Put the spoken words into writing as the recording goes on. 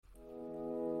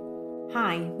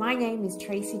Hi, my name is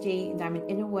Tracy G and I'm an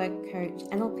inner work coach,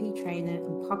 NLP trainer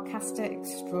and podcaster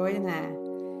extraordinaire.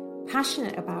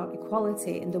 Passionate about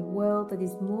equality and a world that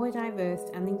is more diverse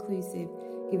and inclusive,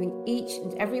 giving each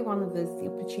and every one of us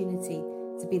the opportunity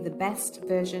to be the best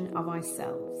version of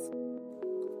ourselves.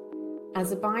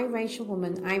 As a biracial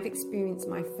woman, I've experienced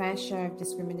my fair share of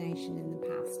discrimination in the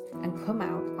past and come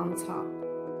out on top.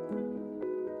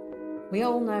 We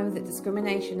all know that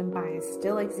discrimination and bias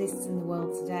still exists in the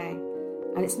world today,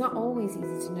 and it's not always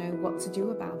easy to know what to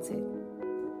do about it.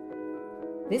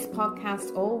 This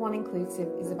podcast, All One Inclusive,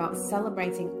 is about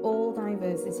celebrating all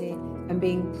diversity and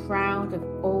being proud of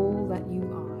all that you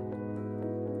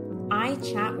are. I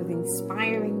chat with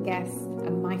inspiring guests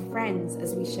and my friends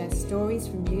as we share stories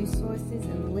from news sources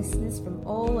and listeners from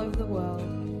all over the world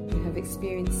who have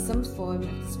experienced some form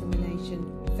of discrimination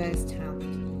firsthand.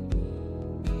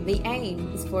 The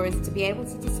aim is for us to be able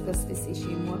to discuss this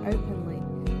issue more openly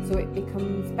so it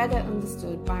becomes better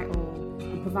understood by all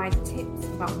and provide tips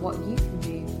about what you can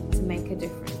do to make a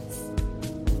difference.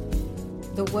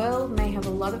 The world may have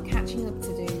a lot of catching up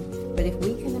to do, but if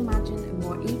we can imagine a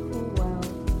more equal world,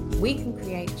 we can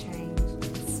create change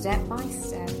step by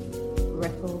step,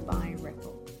 ripple by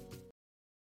ripple.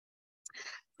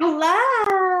 Hello.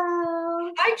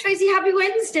 Hi, Tracy. Happy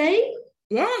Wednesday.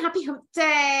 Yeah, happy hump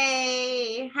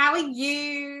day. How are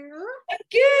you?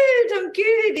 I'm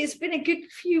good. It's been a good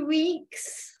few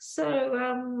weeks.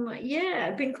 So,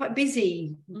 I've been quite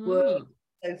busy, work,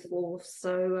 so forth.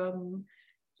 So,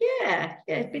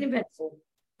 it's been eventful.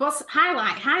 What's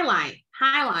highlight?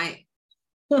 Highlight.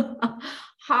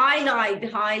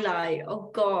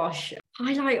 Oh gosh.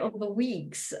 Highlight of the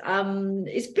weeks.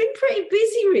 It's been pretty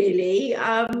busy, really.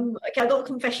 Okay, I got a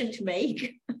confession to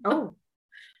make. Oh.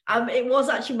 It was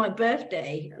actually my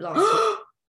birthday last week.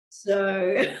 So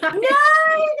no, you didn't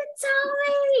tell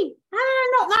me. How did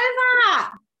I not know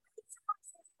that?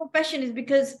 Confession is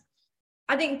because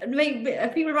I think maybe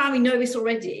people around me know this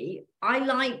already. I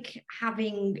like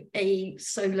having a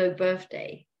solo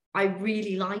birthday. I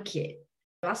really like it.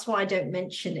 That's why I don't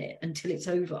mention it until it's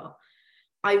over.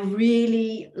 I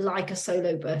really like a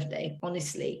solo birthday,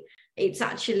 honestly. It's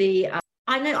actually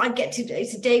I know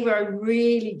it's a day where I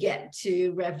really get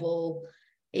to revel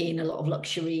in a lot of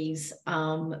luxuries.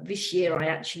 This year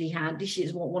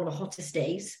is one of the hottest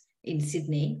days in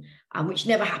Sydney, which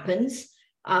never happens.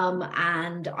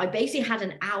 And I basically had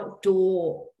an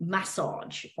outdoor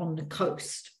massage on the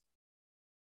coast.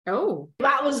 Oh,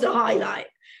 that was the highlight.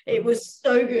 It was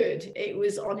so good. It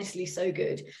was honestly so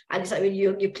good. And it's like when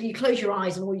you close your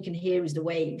eyes and all you can hear is the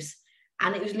waves.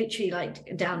 And it was literally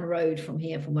like down the road from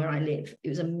where I live. It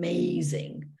was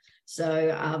amazing. So,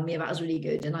 that was really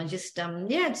good. And I just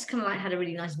kind of like had a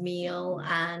really nice meal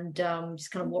and just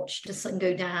kind of watched the sun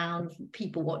go down,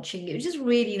 people watching. It was just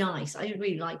really nice. I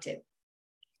really liked it.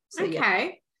 So, okay. Yeah.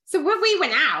 So when we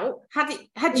went out,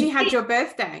 had you had your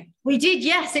birthday? We did,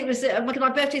 yes. It was, my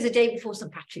birthday is the day before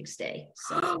St. Patrick's Day.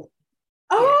 So.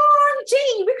 Oh,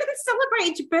 gee, we could have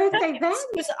celebrated your birthday then.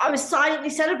 I was silently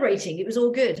celebrating. It was all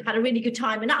good. Had a really good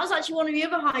time. And that was actually one of the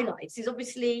other highlights is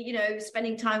obviously,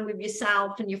 spending time with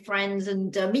yourself and your friends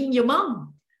and meeting your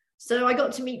mum. So I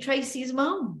got to meet Tracy's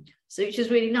mum. So which was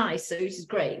really nice. So which is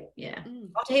great. Yeah.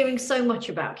 After hearing so much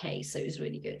about Kay, so it was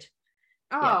really good.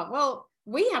 Oh, well,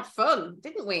 we had fun,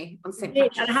 didn't we, on St.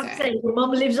 Patrick's Day? And I have to say, your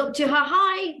mum lives up to her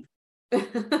hype.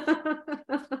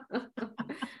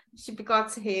 She'd be glad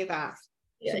to hear that.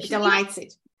 Yeah, she's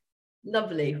delighted.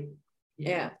 Lovely.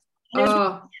 Yeah. It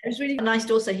was really nice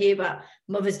to also hear about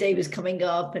Mother's Day was coming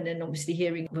up, and then obviously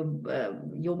hearing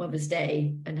your Mother's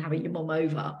Day and having your mum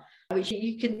over, which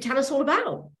you can tell us all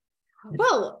about.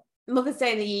 Well, Mother's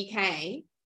Day in the UK.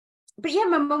 But yeah,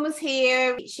 my mum was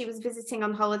here. She was visiting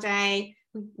on holiday.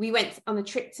 We went on a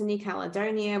trip to New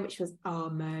Caledonia, which was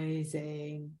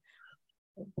amazing.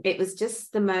 It was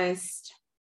just the most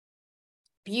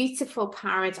beautiful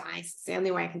paradise. It's the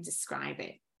only way I can describe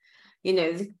it.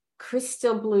 The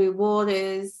crystal blue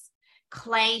waters,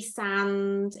 clay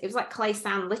sand. It was like clay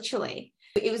sand, literally.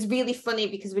 It was really funny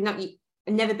because I've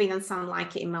never been on sand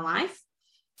like it in my life.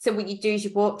 So what you do is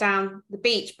you walk down the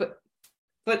beach, but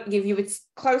you were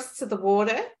close to the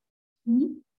water.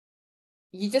 Mm-hmm.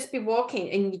 You just be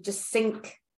walking and you just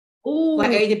sink. Oh,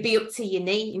 like it'd be up to your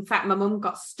knee. In fact, my mum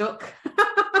got stuck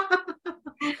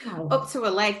up to her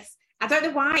legs. I don't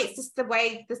know why. It's just the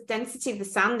way, the density of the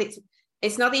sand.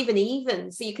 It's not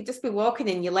even. So you could just be walking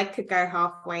and your leg could go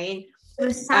halfway in.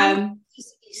 The sand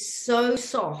is so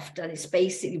soft, and it's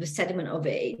basically the sediment of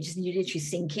it. You literally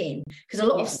sink in, because a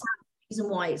lot of sand, the reason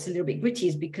why it's a little bit gritty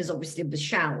is because obviously of the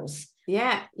shells.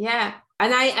 Yeah.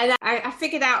 And I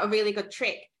figured out a really good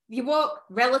trick. you walk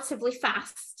relatively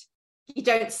fast, you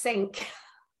don't sink.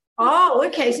 Oh,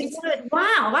 okay. So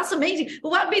wow, that's amazing.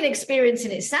 Well, that'd be an experience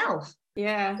in itself.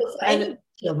 Yeah. And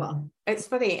it's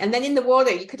funny. And then in the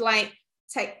water, you could like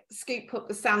scoop up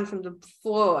the sand from the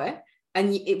floor,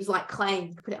 and it was like clay.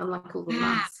 You could put it on like a little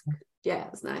mask. Yeah,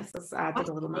 it was nice. I did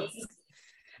a little mask.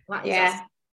 Yeah.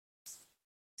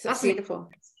 So that's beautiful.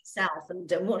 South, and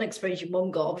what an experience your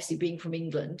mum got, obviously being from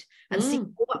England, and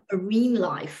seeing all that marine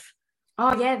life.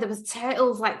 Oh yeah, there was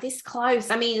turtles like this close.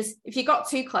 I mean, if you got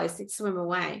too close, they'd swim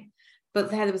away.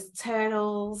 But there was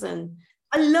turtles, and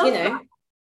I love that.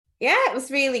 Yeah, it was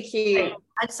really cute.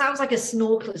 It sounds like a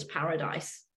snorkeler's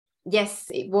paradise. Yes,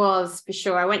 it was for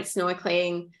sure. I went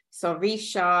snorkeling, saw reef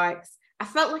sharks. I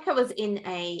felt like I was in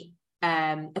a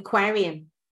aquarium.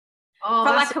 I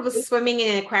felt like I was swimming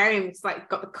in an aquarium. It's like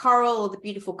got the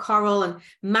beautiful coral, and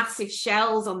massive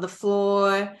shells on the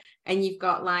floor. And you've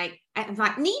got like Nemo.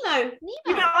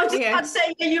 I was just about to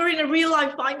say, you're in a real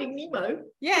life Finding Nemo.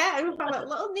 Yeah, and we found like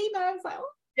little Nemo. I was like, oh.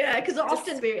 Yeah, because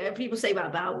often people say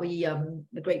about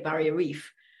the Great Barrier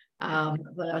Reef.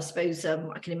 But I suppose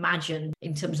I can imagine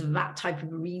in terms of that type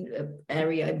of marine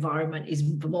area environment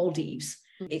is the Maldives.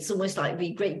 It's almost like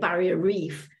the Great Barrier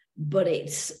Reef, but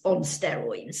it's on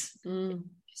steroids.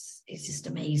 It's just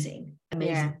amazing.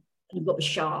 Yeah. You've got the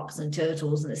sharks and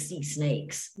turtles and the sea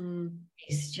snakes.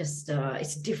 It's just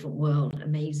it's a different world.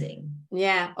 Amazing.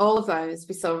 Yeah, all of those.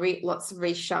 We saw lots of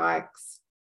reef sharks,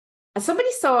 and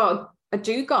somebody saw a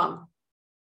dugong.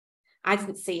 I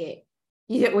didn't see it.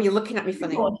 You're looking at me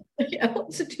funny. Yeah,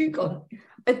 what's a dugong?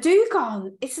 A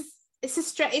dugong. It's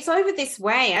over this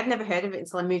way. I'd never heard of it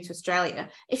until I moved to Australia.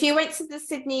 If you went to the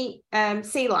Sydney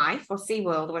Sea Life or Sea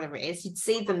World or whatever it is, you'd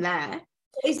see them there.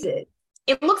 What is it?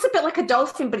 It looks a bit like a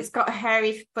dolphin, but it's got a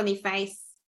hairy, funny face,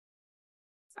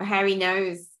 a hairy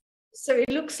nose. So it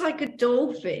looks like a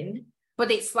dolphin, but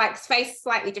it's like face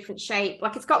slightly different shape.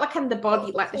 Like it's got like in the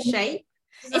body, like the shape.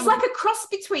 It's like a cross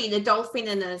between a dolphin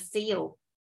and a seal.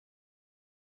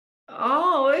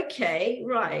 Oh, okay,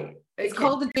 right. It's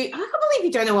called I can't believe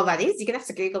you don't know what that is. You're gonna have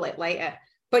to Google it later.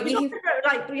 But you're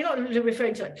not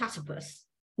referring to like platypus.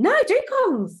 No,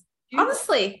 dugongs.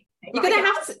 Honestly, you're gonna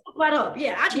have to look that up.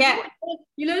 Yeah, actually,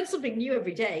 you learn something new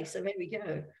every day. So there we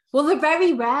go. Well, they're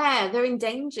very rare. They're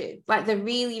endangered. Like they're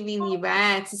really, really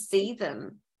rare to see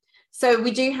them. So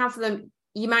we do have them.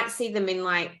 You might see them in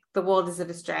like the waters of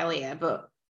Australia, but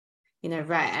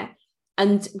rare.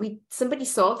 And somebody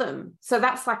saw them. So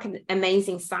that's like an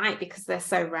amazing sight because they're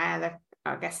so rare.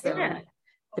 I guess they're on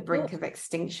the brink of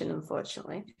extinction,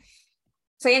 unfortunately.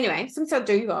 So anyway, some sort of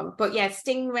dugong. But yeah,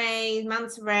 stingrays,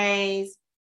 manta rays.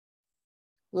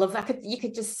 Love that. You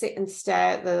could just sit and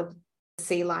stare at the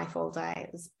sea life all day.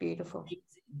 It was beautiful.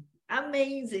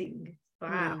 Amazing.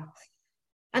 Wow.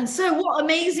 And so what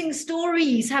amazing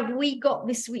stories have we got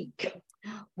this week?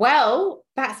 Well,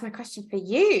 that's my question for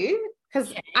you.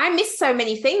 Because I missed so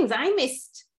many things. I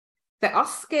missed the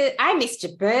Oscar. I missed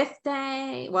your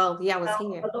birthday. Well, yeah, I was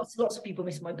here. Lots of people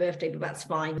missed my birthday, but that's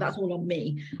fine. That's all on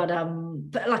me. But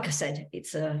like I said,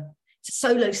 it's a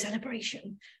solo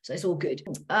celebration, so it's all good.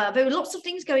 There were lots of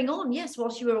things going on, yes,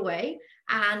 whilst you were away.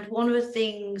 And one of the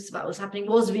things that was happening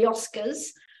was the Oscars.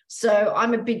 So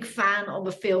I'm a big fan of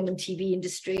the film and TV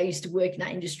industry. I used to work in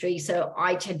that industry, so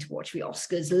I tend to watch the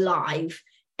Oscars live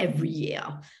every year.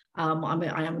 I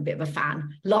am a bit of a fan.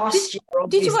 Last year,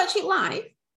 did you watch it live?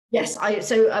 Yes,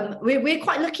 we're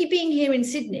quite lucky being here in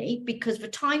Sydney because the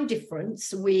time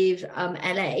difference with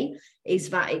LA is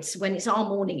that when it's our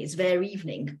morning, it's their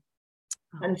evening.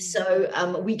 And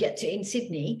so we get to, in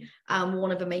Sydney,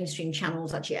 one of the mainstream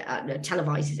channels actually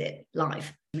televises it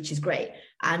live, which is great.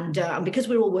 And because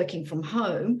we're all working from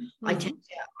home, I'm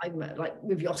like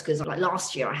with the Oscars, like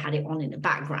last year I had it on in the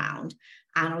background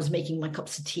and I was making my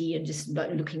cups of tea and just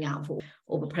looking out for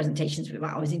all the presentations that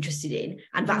I was interested in.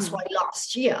 And that's why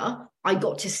last year I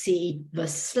got to see The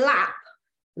Slap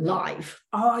live.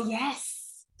 Oh,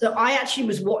 yes. So I actually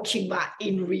was watching that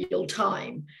in real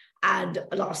time. And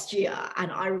last year,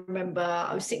 and I remember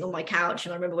I was sitting on my couch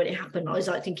and I remember when it happened, I was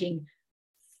like thinking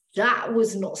that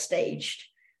was not staged.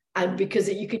 And because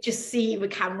you could just see the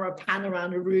camera pan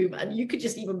around a room and you could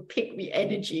just even pick the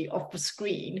energy off the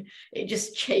screen. It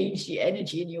just changed the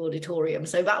energy in the auditorium.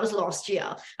 So that was last year.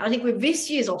 And I think with this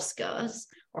year's Oscars,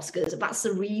 that's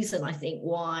the reason I think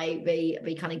why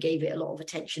they kind of gave it a lot of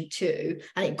attention too.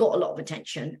 And it got a lot of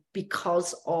attention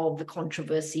because of the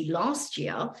controversy last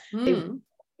year.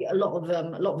 A lot of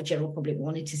the general public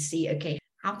wanted to see, okay,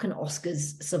 how can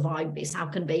Oscars survive this? How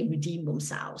can they redeem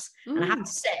themselves? And I have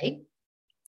to say,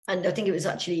 and I think it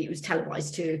was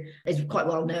televised too. It's quite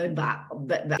well known that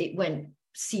it went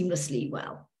seamlessly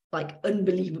well. like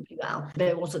unbelievably well.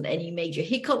 There wasn't any major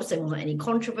hiccups. There wasn't any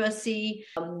controversy.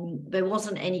 There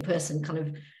wasn't any person kind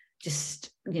of just,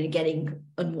 getting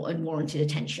unwarranted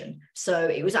attention. So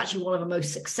it was actually one of the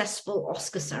most successful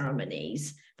Oscar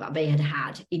ceremonies that they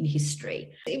had in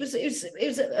history. It was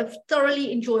a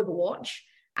thoroughly enjoyable watch.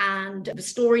 And the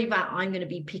story that I'm going to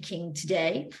be picking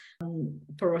today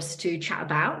for us to chat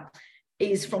about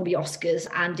is from the Oscars,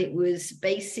 and it was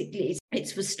basically,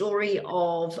 it's the story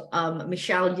of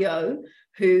Michelle Yeoh,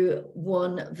 who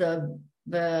won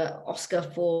the Oscar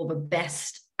for the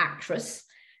Best Actress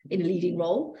in a leading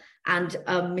role. And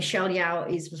Michelle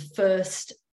Yeoh is the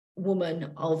first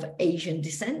woman of Asian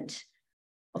descent,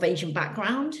 of Asian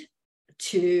background,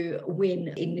 to win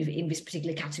in this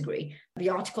particular category. The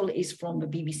article is from the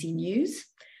BBC News,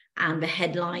 and the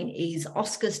headline is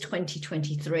Oscars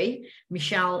 2023,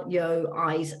 Michelle Yeoh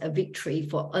eyes a victory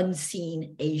for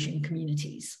unseen Asian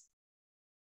communities.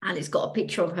 And it's got a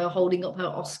picture of her holding up her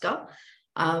Oscar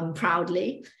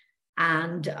proudly.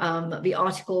 And the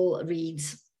article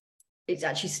reads, it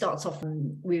actually starts off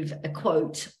with a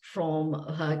quote from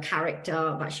her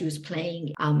character that she was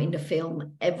playing in the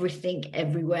film Everything,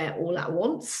 Everywhere, All at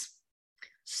Once.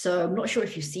 So I'm not sure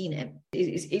if you've seen it.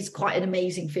 It's quite an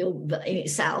amazing film in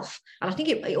itself. And I think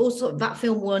it also, that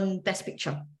film won Best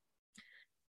Picture,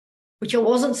 which I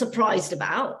wasn't surprised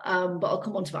about, but I'll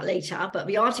come on to that later. But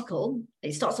the article,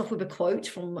 it starts off with a quote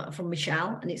from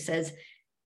Michelle, and it says,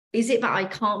 "Is it that I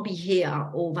can't be here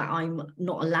or that I'm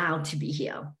not allowed to be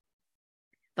here?"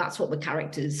 That's what the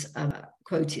character's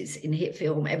quote is in the hit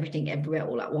film Everything, Everywhere,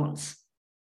 All at Once.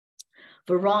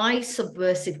 The wry,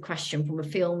 subversive question from a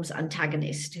film's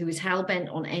antagonist who is hell-bent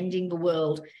on ending the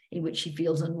world in which she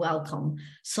feels unwelcome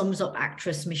sums up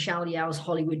actress Michelle Yeoh's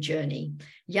Hollywood journey.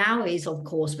 Yeoh is, of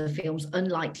course, the film's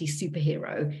unlikely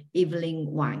superhero, Evelyn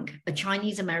Wang, a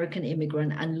Chinese-American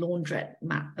immigrant and laundrette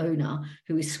owner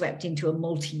who is swept into a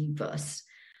multiverse.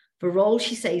 The role,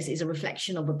 she says, is a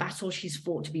reflection of a battle she's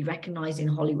fought to be recognized in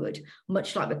Hollywood,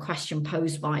 much like the question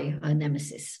posed by her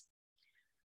nemesis.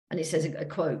 And it says a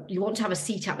quote, "You want to have a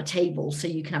seat at the table so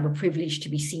you can have a privilege to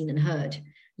be seen and heard."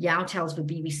 Yeoh tells the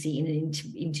BBC in an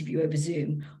interview over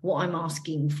Zoom, "What I'm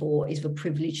asking for is the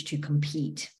privilege to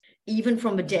compete." Even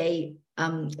from the day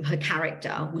her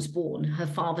character was born, her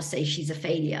father says she's a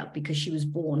failure because she was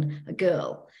born a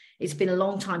girl. "It's been a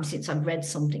long time since I've read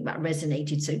something that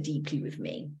resonated so deeply with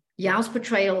me." Yeoh's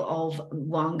portrayal of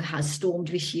Wang has stormed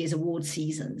this year's award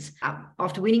seasons.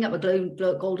 After winning at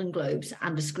the Golden Globes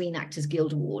and the Screen Actors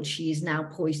Guild Award, she is now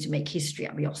poised to make history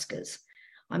at the Oscars.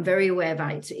 "I'm very aware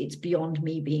that it's beyond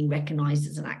me being recognized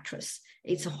as an actress.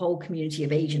 It's a whole community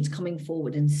of Asians coming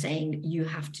forward and saying, you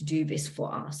have to do this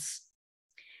for us."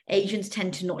 Asians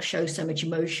tend to not show so much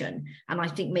emotion, and I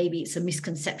think maybe it's a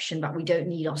misconception that we don't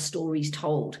need our stories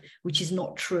told, which is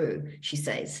not true, she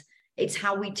says. "It's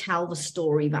how we tell the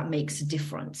story that makes a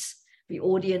difference. The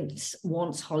audience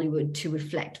wants Hollywood to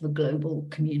reflect the global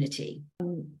community."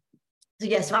 So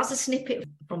yes, that's a snippet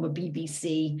from a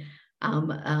BBC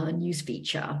news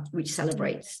feature, which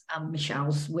celebrates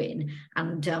Michelle's win.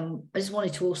 And I just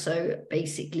wanted to also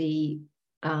basically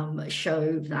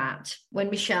show that when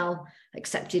Michelle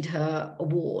accepted her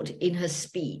award, in her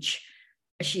speech,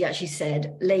 she actually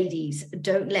said, "Ladies,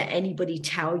 don't let anybody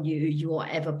tell you you are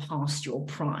ever past your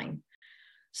prime."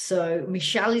 So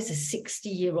Michelle is a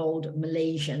 60-year-old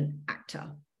Malaysian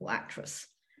actor or actress.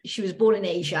 She was born in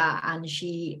Asia, and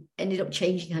she ended up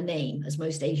changing her name, as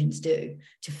most Asians do,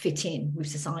 to fit in with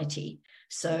society.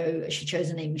 So she chose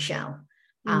the name Michelle.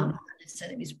 Her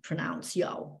surname is pronounced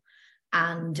Yeoh.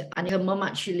 And her mum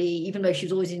actually, even though she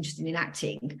was always interested in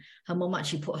acting, her mum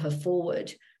actually put her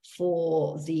forward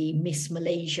for the Miss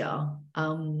Malaysia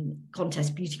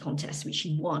contest, beauty contest, which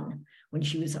she won when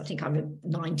she was, I think, either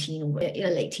 19 or in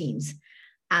her late teens.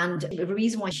 And the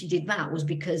reason why she did that was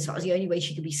because that was the only way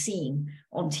she could be seen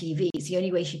on TV. It's the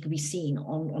only way she could be seen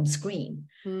on screen,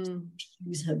 to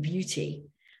use her beauty.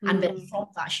 And then from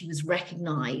that, she was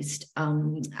recognized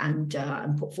and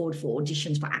put forward for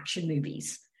auditions for action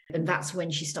movies. And that's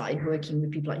when she started working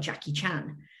with people like Jackie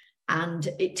Chan. And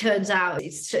it turns out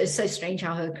it's so strange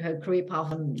how her career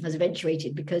path has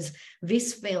eventuated, because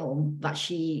this film that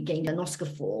she gained an Oscar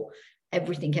for,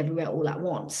 Everything, Everywhere, All at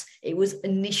Once, it was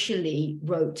initially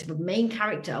wrote, the main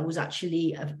character was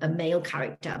actually a male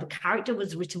character. The character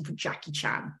was written for Jackie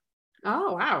Chan.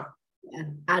 Oh, wow. Yeah.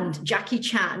 And Jackie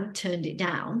Chan turned it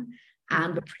down,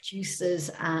 and the producers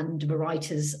and the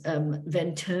writers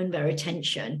then turned their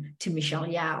attention to Michelle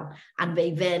Yeoh, and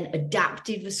they then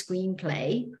adapted the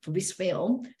screenplay for this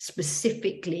film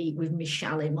specifically with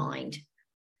Michelle in mind.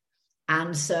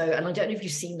 And I don't know if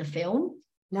you've seen the film,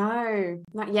 No,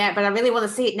 not yet, but I really want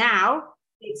to see it now.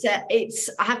 It's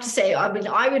I have to say, I mean,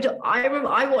 I remember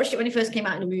I watched it when it first came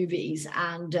out in the movies,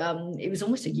 and it was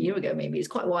almost a year ago, maybe it's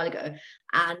quite a while ago.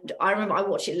 And I remember I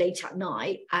watched it late at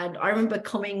night, and I remember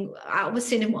coming out of a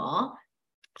cinema,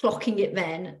 clocking it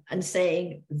then and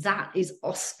saying that is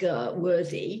Oscar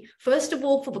worthy. First of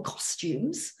all, for the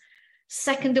costumes,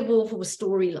 second of all, for the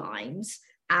storylines,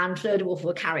 and third of all, for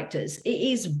the characters. It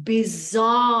is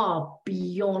bizarre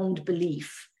beyond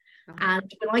belief. And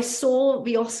when I saw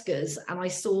the Oscars and I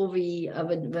saw the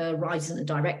writers and the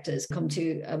directors come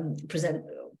to present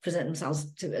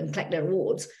themselves to and collect their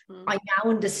awards, I now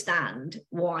understand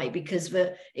why, because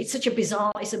it's such a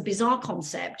bizarre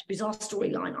concept, bizarre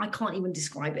storyline. I can't even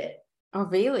describe it. Oh,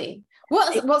 really?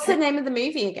 What's the name of the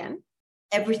movie again?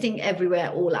 Everything, Everywhere,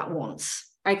 All at Once.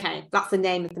 Okay, that's the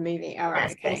name of the movie. All right.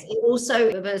 Yes, okay. yes. It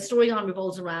also, the storyline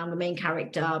revolves around the main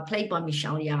character, played by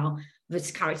Michelle Yeoh. This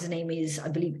character's name is, I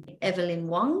believe, Evelyn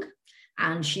Wang,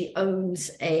 and she owns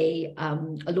a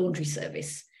laundry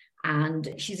service.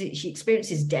 And she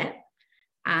experiences debt,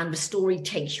 and the story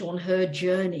takes you on her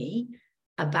journey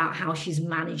about how she's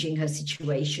managing her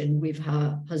situation with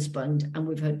her husband and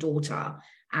with her daughter.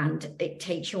 And it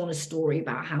takes you on a story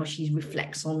about how she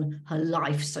reflects on her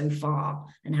life so far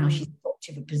and how she's got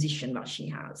to the position that she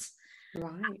has.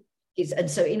 Right. And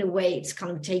so in a way, it's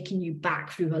kind of taking you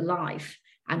back through her life,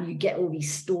 and you get all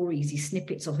these stories, these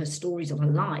snippets of her stories of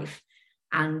her life.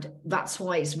 And that's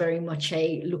why it's very much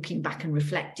a looking back and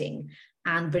reflecting.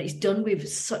 But it's done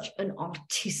with such an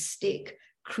artistic,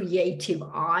 creative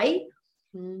eye.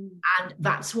 And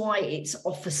that's why it's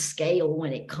off a scale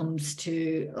when it comes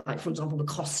to, like, for example, the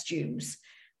costumes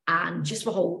and just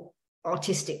the whole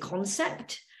artistic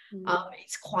concept.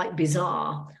 It's quite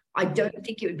bizarre. I don't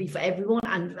think it would be for everyone.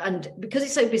 And because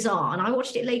it's so bizarre, and I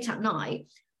watched it late at night,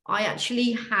 I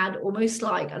actually had almost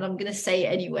like, and I'm going to say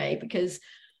it anyway, because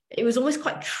it was almost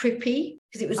quite trippy,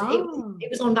 because it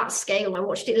was on that scale. I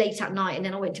watched it late at night and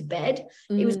then I went to bed.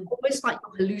 It was almost like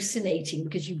hallucinating,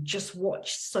 because you've just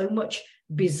watched so much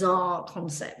bizarre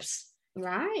concepts.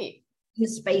 Right. In the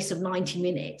space of 90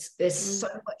 minutes, there's so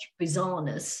much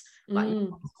bizarreness.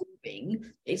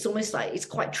 It's almost like it's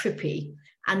quite trippy.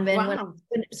 And then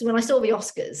when I saw the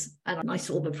Oscars and I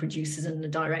saw the producers and the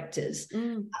directors,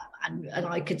 and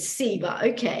I could see that,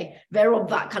 okay, they're on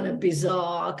that kind of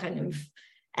bizarre kind of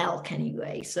elk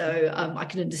anyway. So I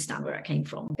can understand where it came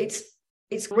from.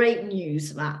 It's great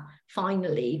news that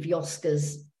finally the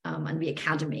Oscars and the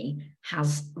Academy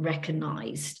has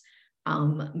recognized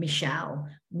Michelle,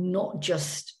 not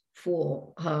just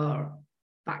for her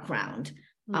background,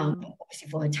 obviously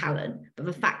for her talent, but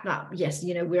the fact that, yes,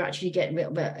 you know, we're actually getting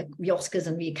the Oscars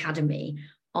and the Academy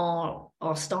are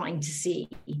starting to see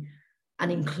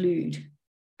and include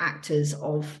actors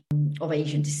of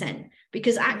Asian descent,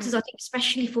 because actors, I think,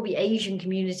 especially for the Asian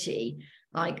community,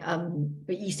 like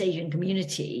the East Asian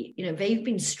community, you know, they've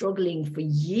been struggling for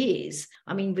years.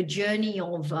 I mean, the journey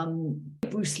of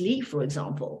Bruce Lee, for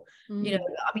example, you know,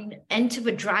 I mean, Enter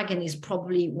the Dragon is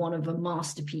probably one of the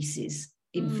masterpieces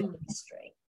in film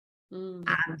history. And,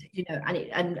 you know,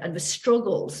 and the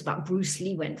struggles that Bruce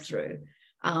Lee went through,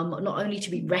 not only to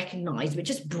be recognized, but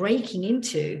just breaking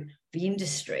into the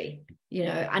industry, you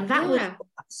know, and that was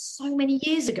so many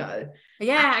years ago.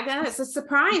 Yeah, I know, it's a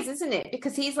surprise, isn't it?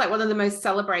 Because he's like one of the most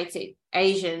celebrated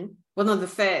Asian, one of the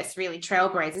first really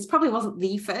trailblazers. Probably wasn't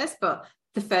the first, but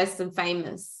the first and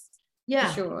famous. Yeah,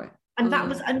 for sure. And that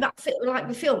was, and that like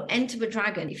the film Enter the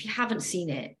Dragon, if you haven't seen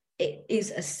it, it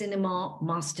is a cinema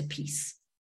masterpiece.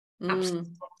 Absolutely.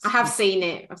 I have seen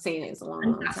it. I've seen it. It's a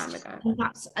long time ago.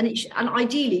 And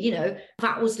ideally, you know,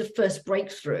 that was the first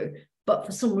breakthrough. But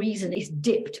for some reason, it's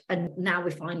dipped, and now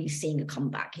we're finally seeing a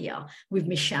comeback here with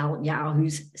Michelle Yeoh,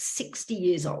 who's 60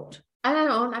 years old. I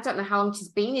don't know how long she's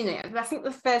been in it. I think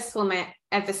the first film I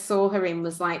ever saw her in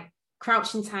was like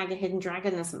Crouching Tiger, Hidden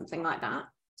Dragon, or something like that.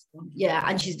 Yeah,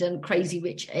 and she's done Crazy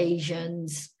Rich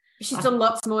Asians. She's done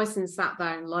lots more since that,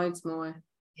 though, loads more.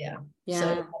 Yeah.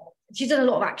 So she's done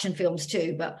a lot of action films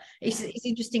too, but it's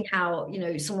interesting how, you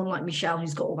know, someone like Michelle,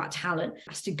 who's got all that talent,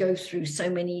 has to jump through so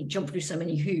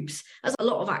many hoops, as a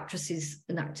lot of actresses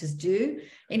and actors do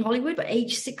in Hollywood. But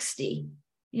age 60,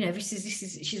 you know, this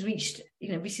is she's reached,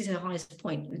 you know, this is her highest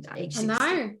point at age 60. I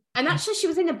know. And actually, she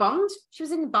was in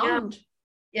Bond.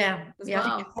 Yeah. I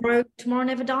think Tomorrow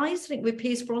Never Dies, I think, with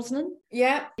Pierce Brosnan.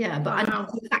 Yeah. But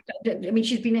the fact that, I mean,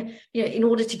 she's been, you know, in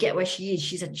order to get where she is,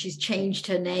 she's changed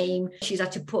her name. She's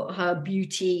had to put her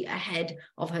beauty ahead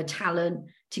of her talent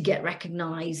to get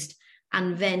recognized.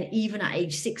 And then even at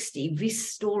age 60,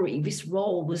 this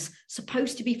role was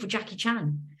supposed to be for Jackie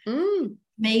Chan.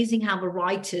 Amazing how the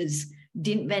writers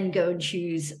didn't then go and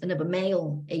choose another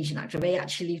male Asian actor. They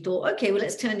actually thought, okay, well,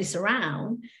 let's turn this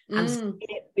around and see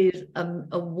it with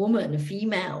a woman, a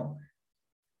female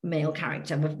male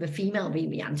character, the female being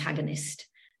the antagonist.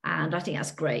 And I think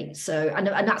that's great. So, and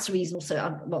that's the reason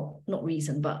also, well, not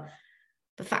reason, but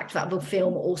the fact that the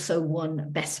film also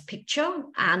won Best Picture,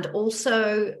 and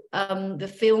also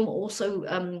the film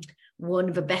also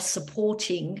won the Best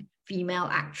Supporting Female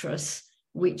Actress,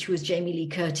 which was Jamie Lee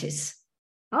Curtis.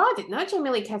 Oh, I didn't know Jamie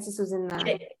Lee Curtis was in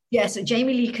there. Yeah, so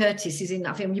Jamie Lee Curtis is in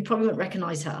that film. You probably won't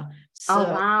recognize her. So, oh,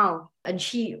 wow. And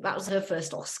that was her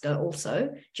first Oscar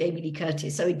also, Jamie Lee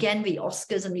Curtis. So again, the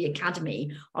Oscars and the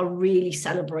Academy are really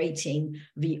celebrating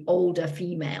the older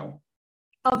female.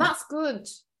 Oh, that's good.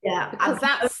 Yeah. Because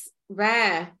that's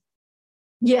rare.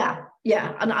 Yeah.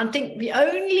 And I think the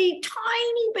only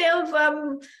tiny bit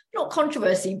of, not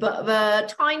controversy, but the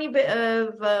tiny bit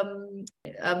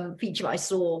of feature I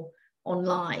saw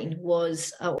online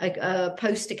was a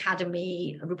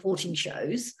post-Academy reporting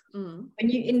shows. And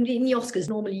in the Oscars,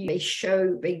 normally they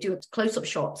do close-up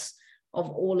shots of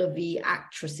all of the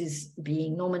actresses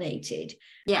being nominated.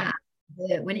 Yeah.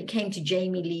 And, when it came to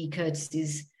Jamie Lee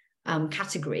Curtis's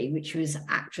category, which was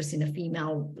actress in a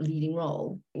female leading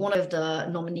role, one of the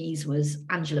nominees was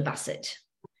Angela Bassett.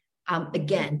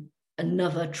 Again,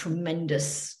 another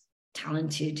tremendous,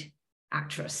 talented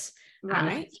actress.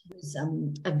 Right.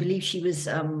 I believe she was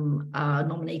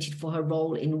nominated for her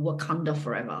role in Wakanda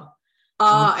Forever.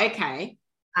 Oh, okay.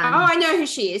 I know who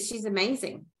she is. She's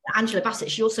amazing. Angela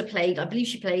Bassett. She also played, I believe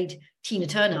she played Tina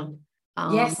Turner.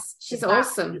 Yes, she's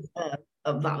awesome.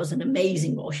 That was an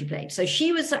amazing role she played. So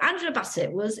Angela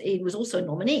Bassett was also a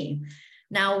nominee.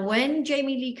 Now, when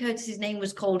Jamie Lee Curtis's name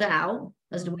was called out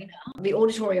as the winner, the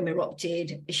auditorium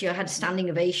erupted. She had a standing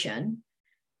ovation,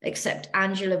 except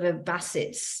Angela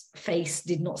Bassett's face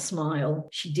did not smile.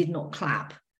 She did not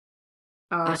clap.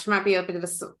 Oh, she might be a bit of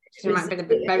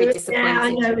very disappointed. Yeah,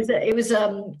 I know. It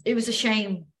was a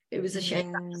shame. It was a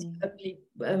shame. That was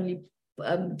only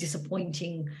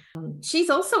disappointing. She's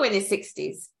also in her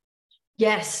 60s.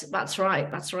 Yes, that's right.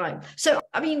 So,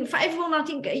 I mean, for everyone, I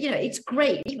think, it's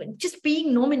great. Even just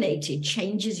being nominated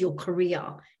changes your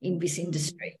career in this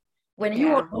industry. When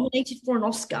you are nominated for an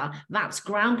Oscar, that's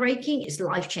groundbreaking. It's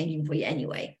life-changing for you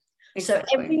anyway. Exactly.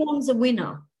 So everyone's a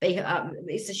winner.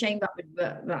 It's a shame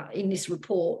that in this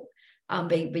report,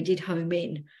 they did home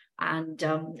in, and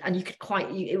you could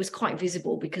it was quite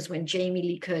visible, because when Jamie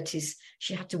Lee Curtis,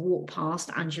 she had to walk past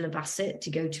Angela Bassett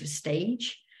to go to a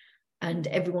stage, and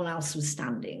everyone else was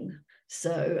standing.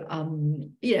 So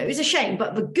it was a shame,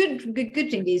 but the good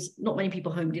thing is not many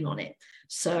people homed in on it.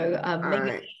 So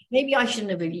maybe I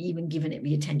shouldn't have even given it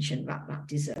the attention that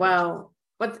deserved. Well,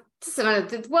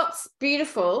 what's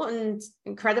beautiful and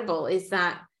incredible is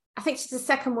that I think she's the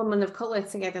second woman of color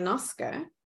to get an Oscar.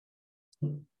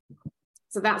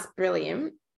 So that's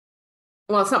brilliant.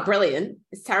 Well, it's not brilliant.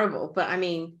 It's terrible. But I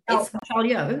mean, it's Michelle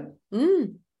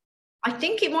Yeoh. I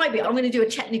think it might be. I'm going to do a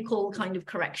technical kind of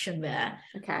correction there.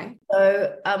 Okay.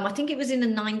 So I think it was in the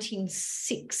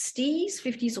 1960s,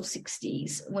 50s or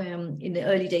 60s, when in the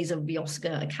early days of the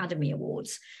Oscar Academy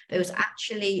Awards, there was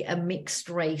actually a mixed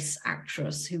race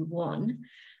actress who won.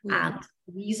 And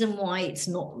the reason why it's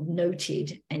not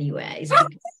noted anywhere is because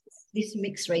this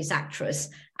mixed race actress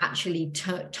actually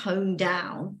toned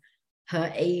down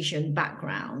her Asian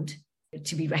background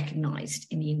to be recognized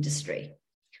in the industry.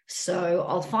 So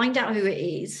I'll find out who it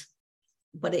is,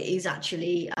 but it is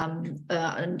actually, and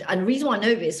the reason why I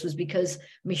know this was because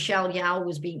Michelle Yeoh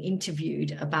was being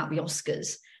interviewed about the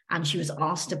Oscars, and she was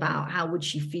asked about how would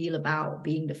she feel about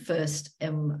being the first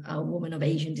woman of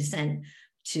Asian descent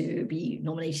to be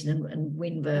nominated and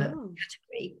win the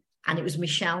category. And it was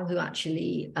Michelle who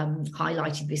actually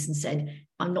highlighted this and said,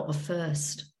 "I'm not the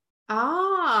first."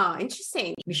 Ah,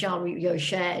 interesting. Michelle Yeoh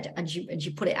shared, and she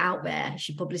put it out there.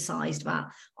 She publicized that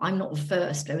I'm not the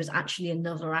first. There was actually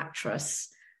another actress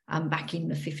back in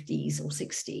the 50s or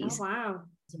 60s. Oh, wow.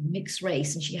 It was a mixed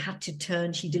race,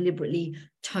 and she deliberately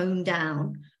toned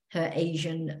down her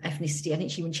Asian ethnicity. I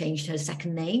think she even changed her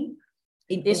second name.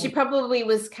 She probably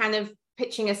was kind of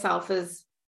pitching herself as...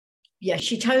 Yeah,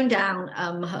 she toned down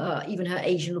her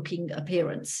Asian looking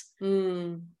appearance.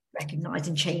 Recognized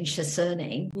and changed her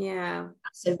surname. Yeah.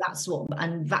 So that's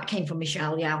and that came from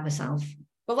Michelle Yeoh herself.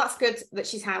 Well, that's good that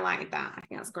she's highlighted that. I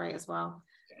think that's great as well.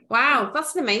 Wow,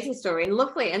 that's an amazing story and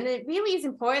lovely. And it really is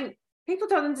important. People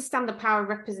don't understand the power of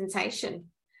representation.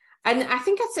 And I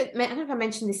think I don't know if I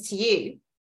mentioned this to you.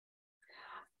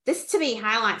 This to me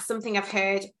highlights something I've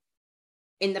heard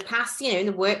in the past, in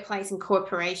the workplace and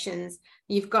corporations.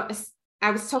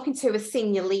 I was talking to a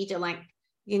senior leader,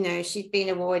 she'd been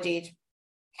awarded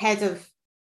head of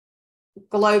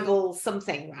global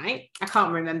something, right? I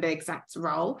can't remember exact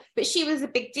role, but she was a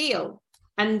big deal.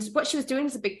 And what she was doing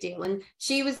was a big deal. And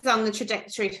she was on the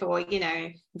trajectory for,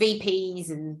 VPs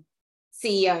and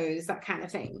CEOs, that kind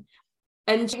of thing.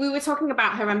 And we were talking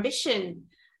about her ambition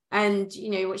and,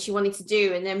 what she wanted to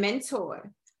do, and their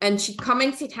mentor. And she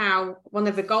commented how one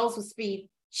of the goals was to be,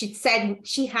 she'd said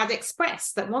she had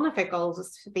expressed that one of her goals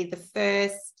was to be the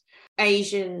first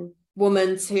Asian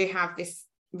woman to have this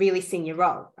really senior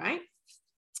role, right?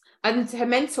 And her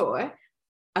mentor,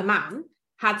 a man,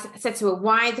 had said to her,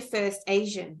 why the first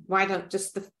Asian? Why don't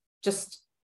just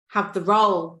have the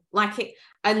role like it?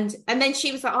 And then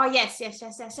she was like, oh, yes.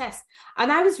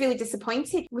 And I was really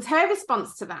disappointed with her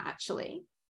response to that, actually,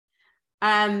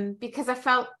 because I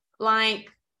felt like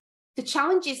the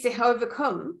challenges they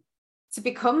overcome to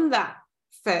become that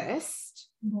first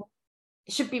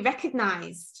should be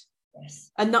recognized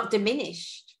and not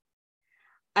diminished.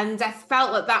 And I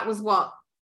felt that was what,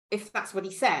 if that's what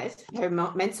he said, her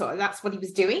mentor, that's what he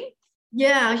was doing.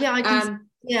 I can.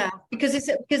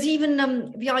 Because even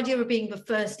the idea of being the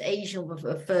first Asian or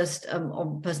the first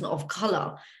person of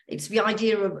color, it's the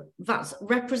idea of that's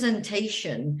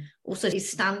representation. Also, is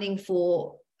standing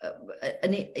for,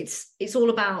 and it's all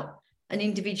about an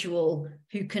individual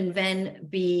who can then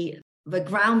be the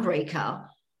groundbreaker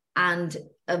and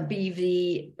be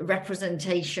the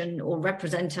representation or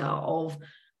representer of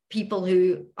people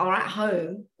who are at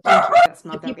home.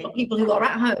 People who are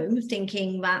at home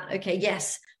thinking that, okay,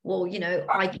 yes, well,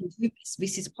 I can do this.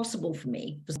 This is possible for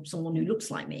me, for someone who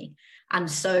looks like me. And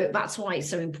so that's why it's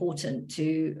so important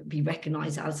to be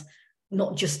recognized as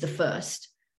not just the first,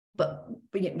 but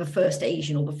the first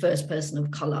Asian or the first person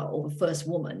of color or the first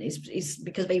woman is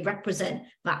because they represent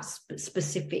that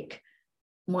specific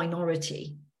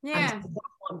minority. Yeah.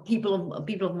 And people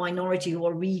of minority who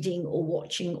are reading or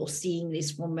watching or seeing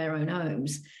this from their own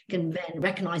homes can then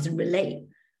recognize and relate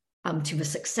to the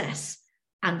success.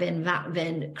 And then that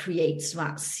then creates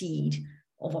that seed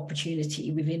of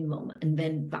opportunity within them. And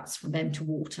then that's for them to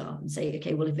water and say,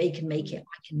 okay, well, if they can make it,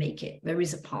 I can make it. There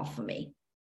is a path for me.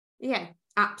 Yeah,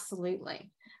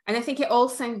 absolutely. And I think it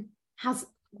also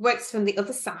works from the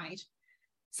other side.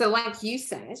 So like you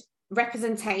said,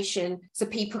 representation, so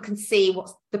people can see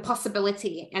what's the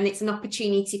possibility, and it's an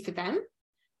opportunity for them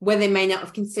where they may not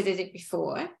have considered it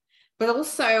before. But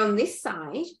also on this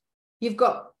side, you've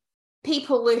got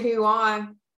people who are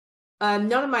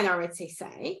not a minority,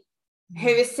 say,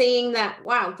 who are seeing that,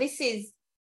 wow, it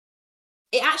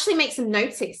actually makes them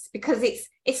notice, because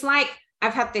it's like,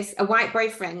 I've had a white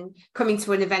boyfriend coming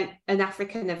to an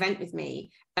African event with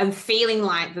me and feeling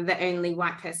like they're the only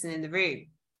white person in the room,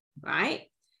 right?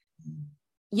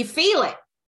 You feel it.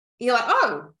 You're like,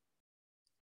 oh.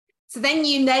 So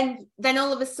then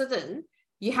all of a sudden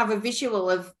you have a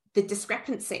visual of the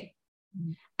discrepancy.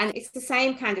 And it's the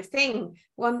same kind of thing.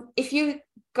 If you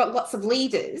got lots of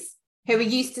leaders who are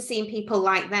used to seeing people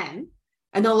like them,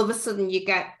 and all of a sudden you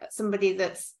get somebody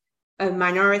that's a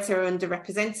minority or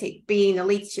underrepresented being in a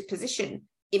leadership position,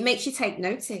 it makes you take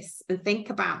notice and think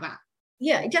about that.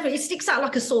 Yeah, definitely. It sticks out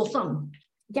like a sore thumb.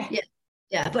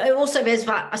 Yeah, but also there's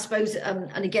that, I suppose,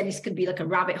 and again, this could be like a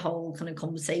rabbit hole kind of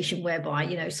conversation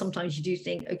whereby, sometimes you do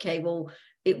think, okay, well,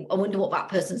 I wonder what that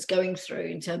person's going through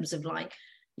in terms of like,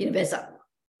 there's that,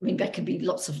 I mean, there can be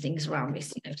lots of things around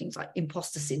this, things like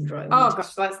imposter syndrome. Oh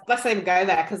gosh, let's not even go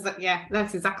there, because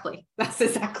that's exactly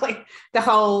the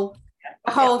whole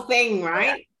thing,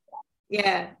 right?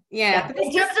 Yeah. But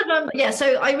in terms of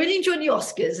so I really enjoyed the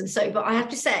Oscars, and so, but I have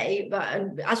to say that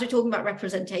as we're talking about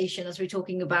representation, as we're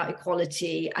talking about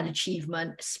equality and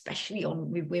achievement, especially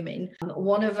with women, I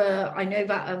know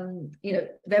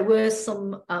that there were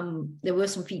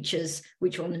some features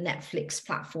which were on the Netflix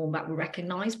platform that were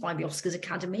recognised by the Oscars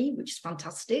Academy, which is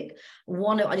fantastic.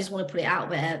 I just want to put it out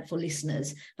there for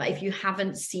listeners that if you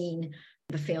haven't seen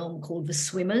the film called The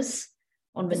Swimmers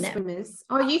on the Netflix.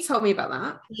 Oh, you told me about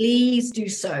that. Please do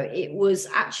so. It was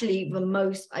actually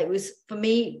for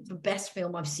me, the best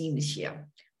film I've seen this year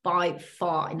by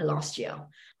far in the last year.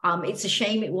 It's a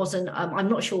shame it wasn't, I'm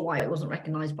not sure why it wasn't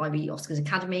recognized by the Oscars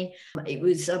Academy. It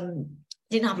was,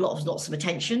 didn't have lots of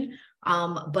attention,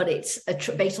 but it's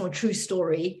based on a true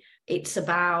story. It's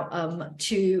about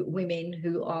two women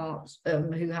who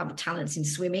have talents in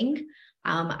swimming.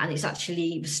 And it's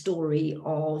actually the story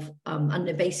of, and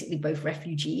they're basically both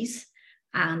refugees.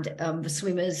 And The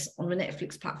Swimmers on the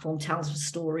Netflix platform tells the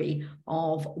story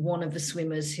of one of the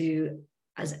swimmers who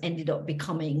has ended up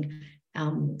becoming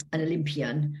an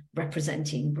Olympian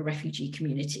representing the refugee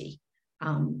community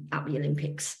at the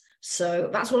Olympics. So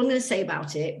that's what I'm going to say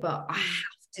about it. But I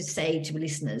have to say to the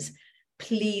listeners,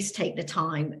 please take the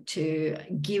time to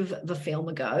give the film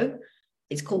a go.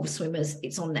 It's called The Swimmers.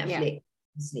 It's on Netflix.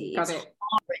 Yeah. Got it.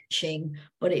 Heart-wrenching,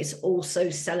 but it's also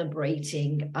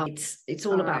celebrating. It's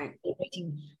all about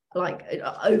celebrating, like,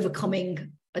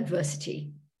 overcoming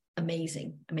adversity.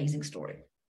 Amazing story.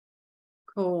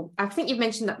 Cool. I think you've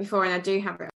mentioned that before, and I do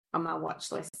have it on my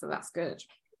watch list, so that's good.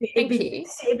 Thank you.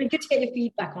 It'd be good to get your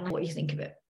feedback on what you think of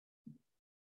it.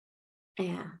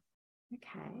 Yeah.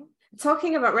 Okay.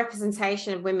 Talking about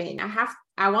representation of women,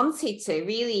 I wanted to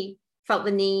really felt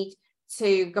the need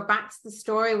to go back to the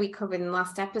story we covered in the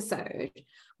last episode,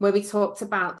 where we talked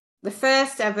about the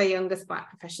first ever youngest Black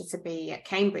professor to be at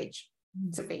Cambridge,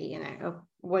 to be,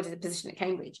 awarded a position at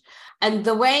Cambridge. And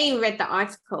the way you read the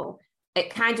article, it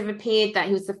kind of appeared that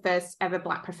he was the first ever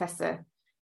Black professor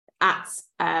at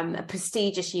a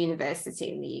prestigious university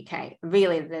in the UK,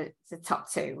 really the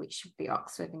top two, which would be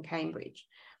Oxford and Cambridge.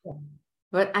 Yeah.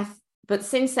 But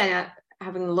since then,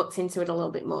 having looked into it a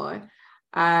little bit more,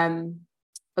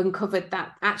 uncovered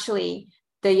that actually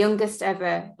the youngest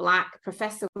ever Black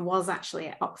professor was actually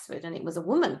at Oxford, and it was a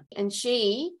woman. And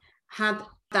she had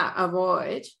that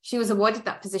award. She was awarded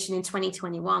that position in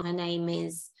 2021. Her name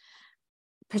is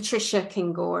Patricia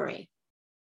Kingori.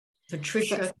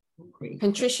 Patricia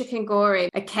Kingori,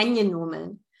 a Kenyan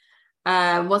woman,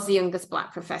 was the youngest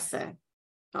Black professor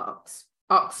at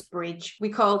Oxbridge. We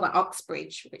call that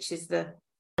Oxbridge, which is the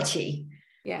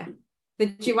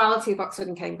duality of Oxford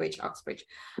and Cambridge, Oxbridge.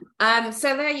 So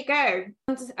there you go.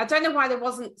 I don't know why there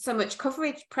wasn't so much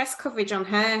press coverage on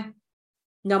her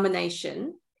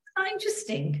nomination.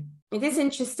 Interesting. It is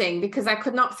interesting because I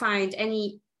could not find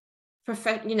any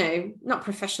not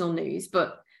professional news,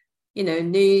 but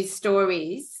news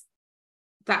stories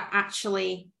that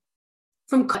actually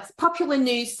from popular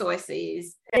news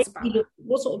sources.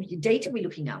 What sort of data are we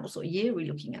looking at? What sort of year are we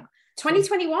looking at?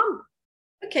 2021.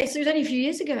 Okay, so it was only a few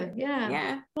years ago.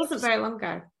 Yeah, it wasn't very long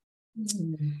ago.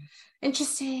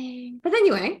 Interesting. But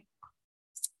anyway,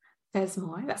 there's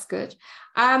more. That's good.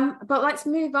 But let's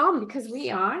move on because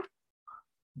we are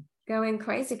going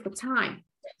crazy for time.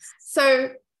 So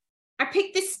I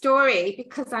picked this story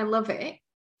because I love it.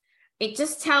 It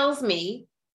just tells me,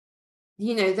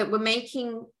 that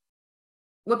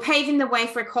we're paving the way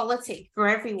for equality for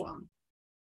everyone.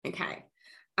 Okay.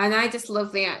 And I just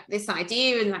love this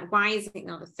idea, and why is it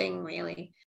not a thing,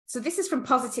 really? So this is from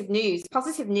Positive News.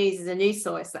 Positive News is a news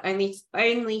source that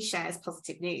only shares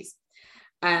positive news.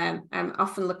 I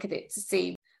often look at it to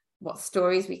see what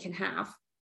stories we can have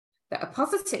that are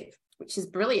positive, which is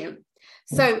brilliant.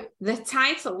 So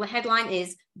the headline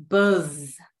is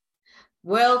Buzz,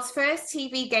 world's first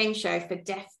TV game show for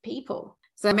deaf people.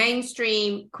 So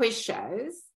mainstream quiz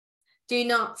shows do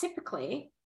not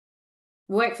typically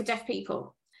work for deaf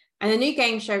people. And a new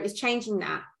game show is changing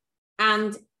that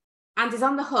and is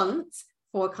on the hunt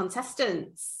for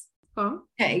contestants.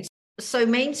 Okay, so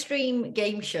mainstream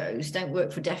game shows don't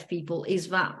work for deaf people. Is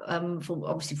that for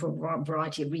a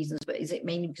variety of reasons, but is it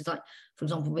mainly because, like, for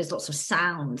example, there's lots of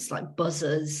sounds like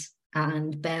buzzers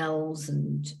and bells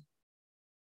and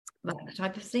that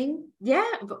type of thing? Yeah,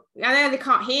 but I know they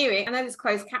can't hear it. I know there's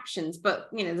closed captions, but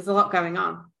there's a lot going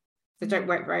on. They don't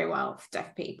work very well for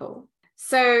deaf people.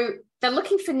 So they're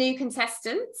looking for new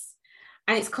contestants,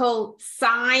 and it's called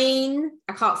Sign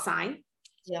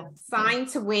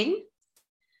to Win.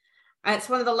 It's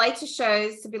one of the latest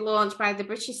shows to be launched by the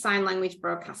British Sign Language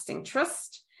Broadcasting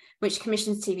Trust, which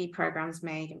commissions TV programmes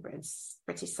made in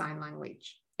British Sign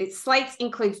Language. Its slate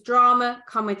includes drama,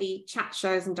 comedy, chat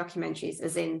shows and documentaries,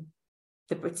 as in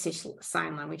the British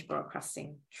Sign Language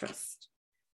Broadcasting Trust,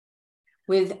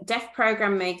 with deaf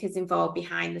programme makers involved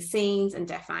behind the scenes and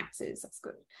deaf actors. That's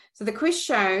good. So the quiz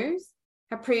shows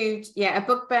have proved, a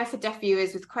bugbear for deaf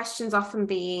viewers, with questions often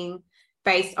being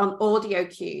based on audio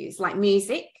cues like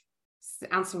music,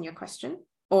 answering your question,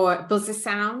 or buzzer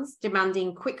sounds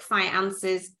demanding quick fire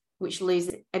answers, which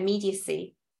lose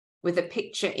immediacy with a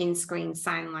picture in screen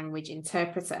sign language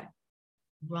interpreter.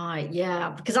 Right, yeah,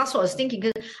 because that's what I was thinking.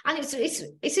 And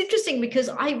it's interesting because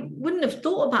I wouldn't have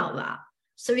thought about that.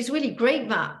 So it's really great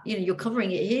that you're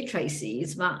covering it here, Tracy.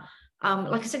 Is that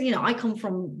like I said, I come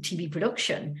from TV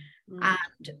production,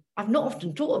 and I've not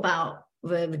often thought about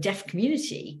the deaf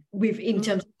community in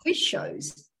terms of quiz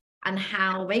shows and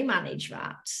how they manage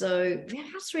that. So yeah,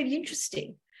 that's really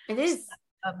interesting. It is.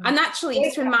 And actually,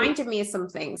 it's reminded me of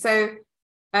something. So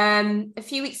a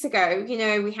few weeks ago,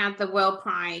 we had the World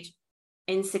Pride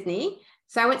in Sydney.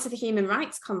 So I went to the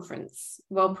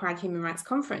World Pride Human Rights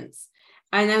Conference,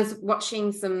 and I was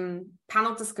watching some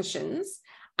panel discussions,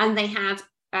 and they had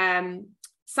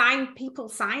people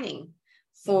signing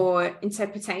for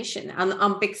interpretation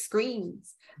on big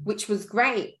screens. which was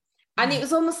great. And it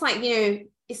was almost like,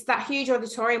 it's that huge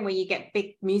auditorium where you get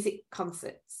big music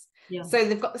concerts. Yeah. So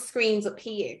they've got the screens up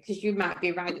here because you might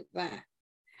be right up there.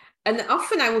 And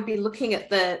often I would be looking at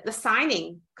the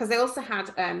signing because they also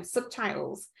had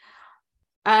subtitles.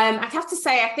 I'd have to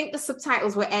say, I think the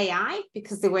subtitles were AI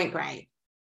because they weren't great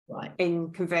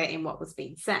in converting what was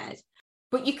being said.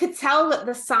 But you could tell that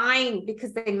the sign,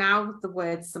 because they mouthed the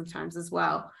words sometimes as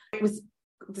well,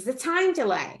 there's a time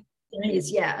delay. There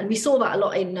is, yeah. And we saw that a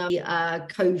lot in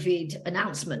COVID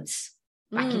announcements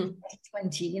back in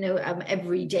 2020.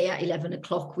 Every day at 11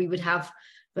 o'clock, we would have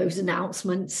those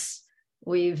announcements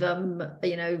with,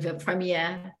 the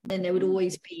premiere. Then there would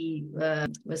always be a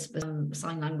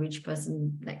sign language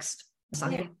person next.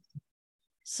 Yeah.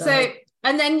 So,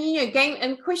 and then, game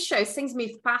and quiz shows, things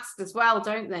move fast as well,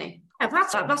 don't they? Yeah,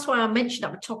 that's why I mentioned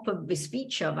at the top of this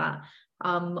feature that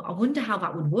I wonder how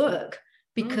that would work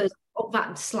because of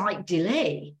that slight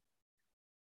delay.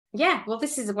 Yeah, well,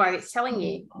 this is why it's telling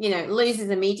you, it loses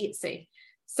immediacy.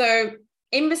 So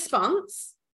in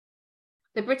response,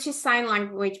 the British Sign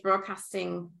Language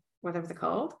Broadcasting, whatever they're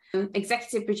called,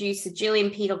 executive producer Gillian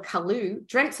Peele-Kalou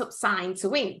dreamt up Sign to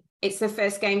Win. It's their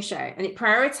first game show, and it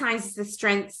prioritizes the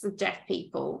strengths of deaf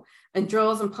people and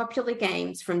draws on popular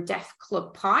games from deaf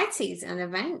club parties and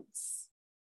events.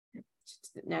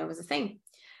 Just didn't know it was a thing.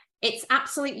 It's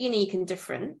absolutely unique and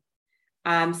different,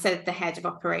 said the head of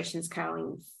operations,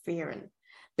 Caroline Fearon.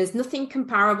 There's nothing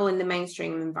comparable in the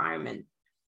mainstream environment.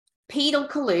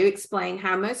 Peele-Kalou explained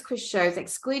how most quiz shows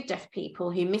exclude deaf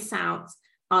people who miss out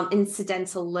on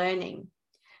incidental learning,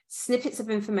 snippets of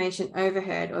information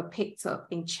overheard or picked up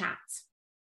in chat.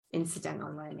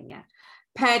 Incidental learning, yeah.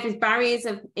 Paired with barriers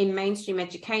in mainstream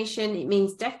education, it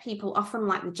means deaf people often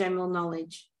lack the general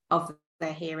knowledge of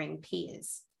their hearing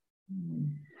peers.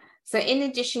 So in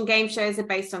addition, game shows are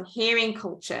based on hearing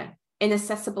culture,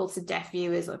 inaccessible to deaf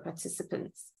viewers or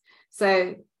participants.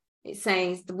 So it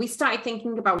says that we started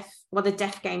thinking about what a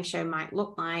deaf game show might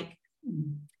look like.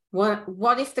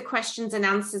 What if the questions and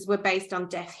answers were based on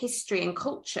deaf history and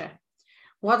culture?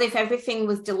 What if everything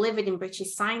was delivered in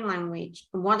British Sign Language?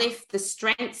 And what if the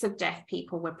strengths of deaf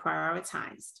people were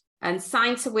prioritised? And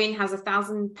Sign to Win has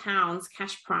 £1,000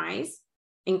 cash prize,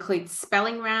 includes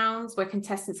spelling rounds where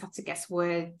contestants have to guess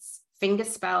words finger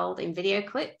spelled in video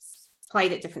clips,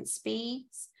 played at different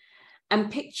speeds,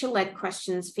 and picture-led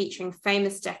questions featuring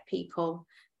famous deaf people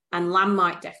and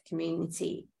landmark deaf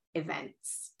community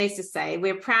events. As to say,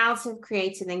 we're proud to have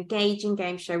created an engaging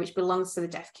game show which belongs to the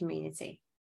deaf community.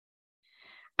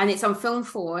 And it's on Film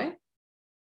 4,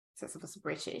 so it's also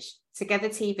British, Together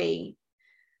TV,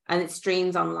 and it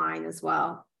streams online as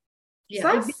well.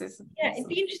 Yeah, so it'd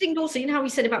be interesting also, how we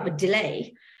said about the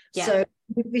delay. Yeah. So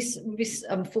with this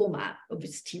format of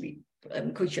this TV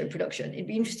quiz show production, it'd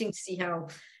be interesting to see how,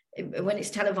 when it's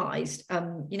televised,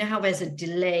 how there's a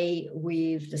delay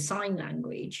with the sign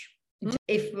language.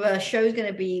 If the show is going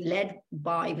to be led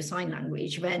by the sign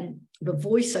language, then if the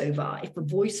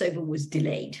voiceover was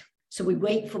delayed, so we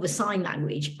wait for the sign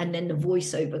language and then the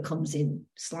voiceover comes in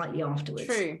slightly afterwards.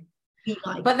 True.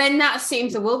 But then that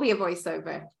assumes there will be a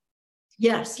voiceover.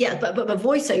 Yes, yeah, but the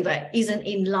voiceover isn't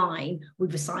in line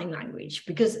with the sign language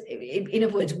because, in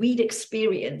other words, we'd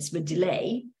experience the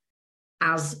delay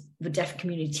as the deaf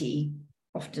community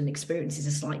often experiences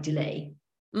a slight delay.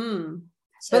 So,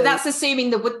 but that's assuming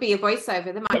there would be a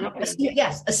voiceover. There might not be.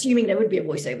 Yes, assuming there would be a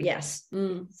voiceover, yes.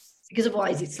 Because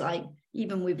otherwise it's like,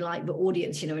 even with like the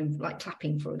audience, and like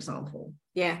clapping, for example.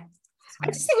 Yeah. I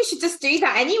just think we should just do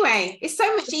that anyway. It's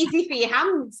so much easier for your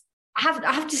hands. I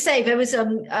have to say there was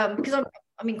because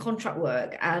I'm in contract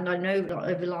work, and I know that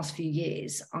over the last few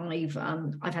years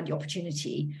I've had the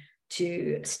opportunity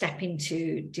to step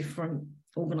into different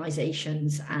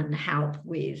organizations and help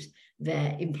with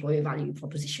their employer value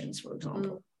propositions, for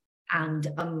example. And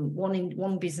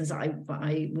one business I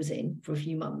was in for a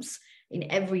few months,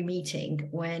 in every meeting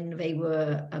when they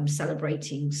were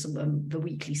celebrating some the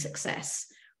weekly success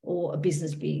or a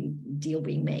business deal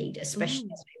being made, especially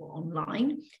as they were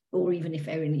online, or even if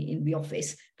they're in the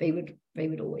office, they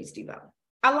would always do that.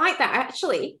 I like that,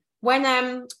 actually. When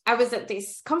I was at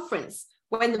this conference,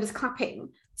 when there was clapping,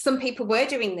 some people were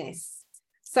doing this.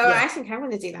 So yeah. I think I'm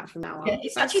going to do that from now on. Yeah,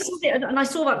 it's actually something, and I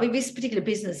saw that with this particular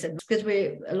business, and because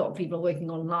a lot of people are working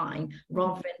online,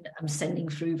 rather than sending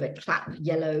through the clap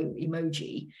yellow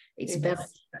emoji, it's better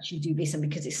to actually do this, and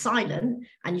because it's silent,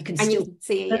 and you can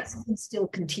still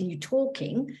continue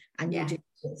talking, and you do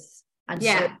this, and so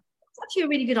it's actually a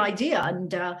really good idea,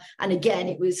 and again,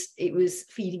 it was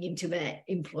feeding into their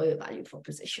employer value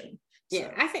proposition. So.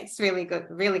 Yeah, I think it's really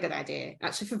good idea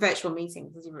actually for virtual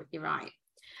meetings. You're right.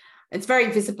 It's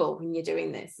very visible when you're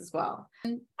doing this as well.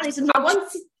 And it's a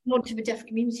nod to the deaf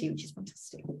community, which is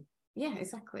fantastic. Yeah,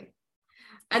 exactly.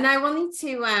 And I wanted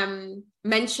to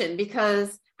mention,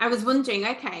 because I was wondering,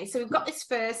 okay, so we've got this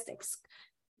first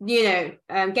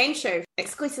game show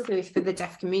exclusively for the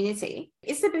deaf community.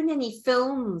 Is there been any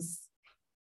films?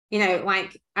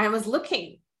 Like, I was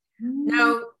looking.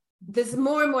 Now, there's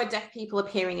more and more deaf people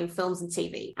appearing in films and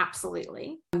TV,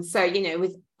 absolutely. So,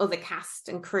 with other cast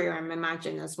and crew, I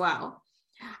imagine, as well.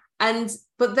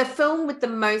 But the film with the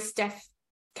most deaf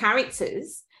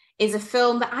characters is a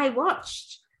film that I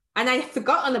watched, and I had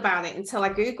forgotten about it until I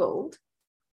Googled.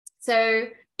 So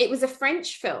it was a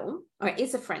French film, or it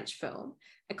is a French film,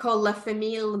 called La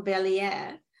Famille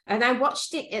Bélier. And I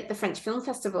watched it at the French Film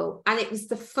Festival, and it was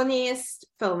the funniest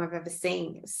film I've ever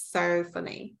seen. It was so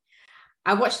funny.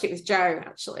 I watched it with Joe,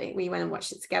 actually. We went and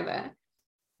watched it together.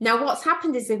 Now, what's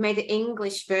happened is they've made an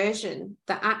English version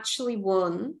that actually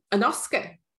won an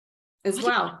Oscar as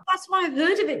well. That's why I've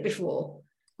heard of it before.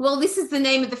 Well, this is the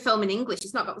name of the film in English.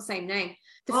 It's not got the same name.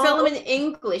 The film in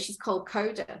English is called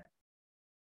Coda.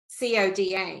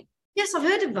 CODA. Yes, I've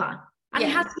heard of that. And it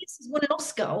has won an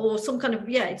Oscar or some kind of,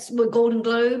 it's a Golden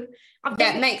Globe.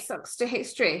 It makes extra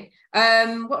history.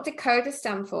 What did Coda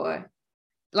stand for?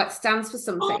 Like, stands for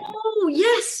something. Oh,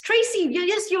 yes, Tracy.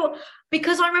 Yes,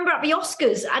 because I remember at the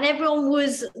Oscars and everyone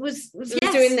was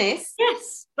doing this.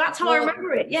 Yes, that's how I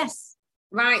remember it. Yes.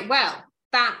 Right. Well,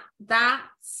 that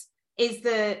is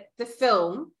the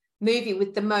movie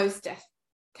with the most deaf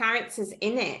characters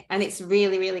in it, and it's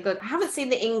really, really good. I haven't seen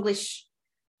the English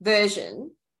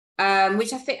version,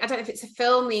 which I don't know if it's a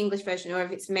film, the English version, or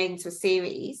if it's made into a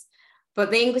series, but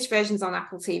the English version's on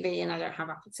Apple TV, and I don't have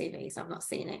Apple TV, so I've not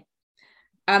seen it.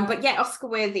 But yeah, Oscar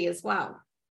worthy as well.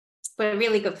 But a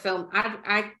really good film.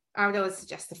 I would always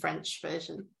suggest the French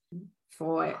version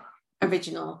for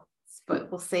original,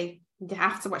 but we'll see. You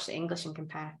have to watch the English and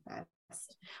compare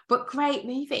first. But great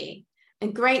movie,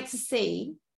 and great to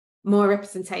see more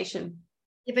representation.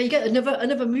 Yeah, but you get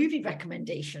another movie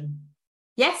recommendation.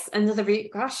 Yes,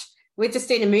 gosh, we're just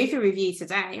doing a movie review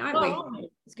today, aren't we?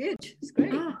 It's good. It's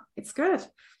great. It's good.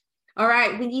 All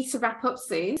right, we need to wrap up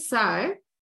soon. So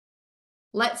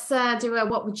let's do a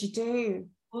what would you do?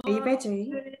 Are you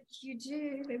ready? What would you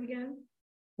do? There we go.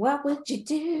 What would you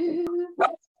do?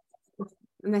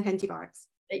 And then Hendy barks.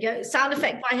 There you go. Sound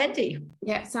effect by Hendy.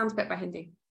 Yeah, sound effect by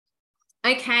Hendy.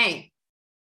 Okay.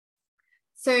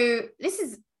 So this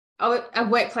is a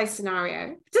workplace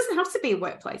scenario. It doesn't have to be a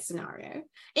workplace scenario.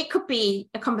 It could be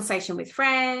a conversation with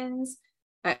friends.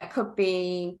 It could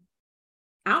be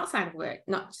outside of work,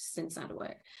 not just inside of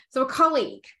work. So a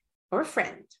colleague or a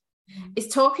friend is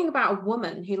talking about a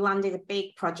woman who landed a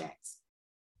big project.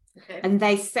 Okay. And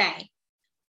they say,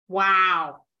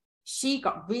 wow, she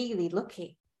got really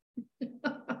lucky.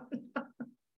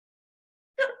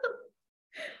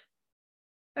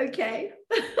 Okay.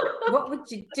 What would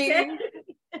you do? Okay.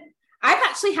 I've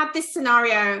actually had this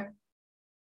scenario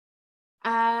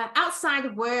outside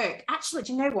of work. Actually,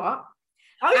 do you know what?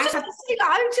 I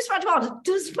was just about to ask,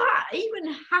 does that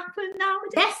even happen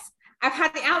nowadays? Yes, I've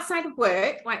had it outside of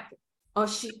work. Like,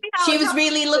 she was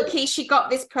really lucky she got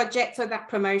this project or that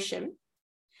promotion.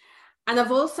 And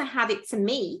I've also had it to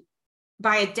me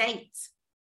by a date.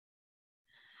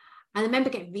 And I remember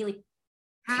getting really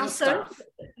How so?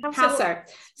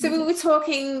 So we were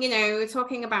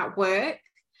talking about work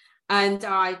and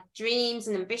our dreams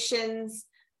and ambitions.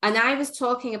 And I was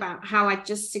talking about how I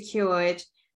just secured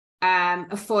a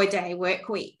 4-day work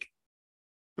week.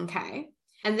 Okay.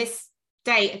 And this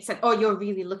date had said, oh, you're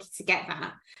really lucky to get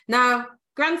that. Now,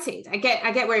 granted, I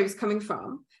get where he was coming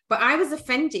from, but I was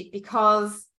offended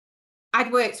because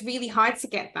I'd worked really hard to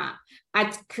get that.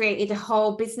 I'd created a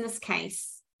whole business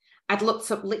case. I'd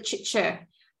looked up literature.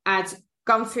 I'd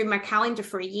gone through my calendar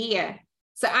for a year.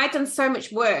 So I'd done so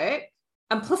much work,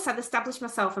 and plus I'd established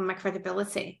myself and my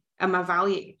credibility and my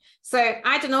value. So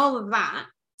I'd done all of that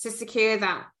to secure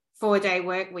that 4-day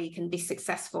work week and be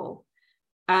successful.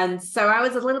 And so I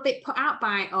was a little bit put out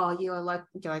by, oh, you're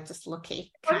just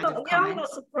lucky. I'm not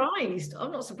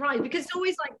surprised because it's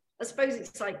always like, I suppose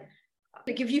it's like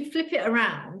if you flip it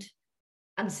around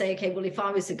and say, okay, well, if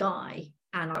I was a guy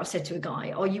and I said to a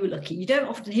guy, oh, you were lucky, you don't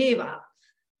often hear that.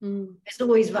 It's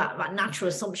always that natural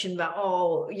assumption that,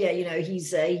 oh, yeah,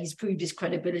 he's proved his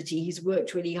credibility, he's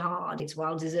worked really hard, it's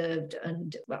well deserved,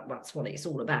 and that's what it's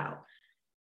all about.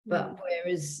 But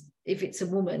whereas if it's a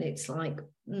woman, it's like,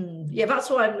 that's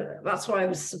why I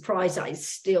was surprised that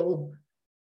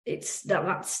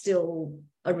that's still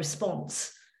a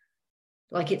response.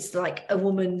 Like, it's like a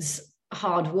woman's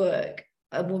hard work,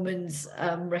 a woman's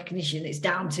recognition. It's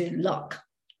down to luck.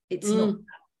 It's not.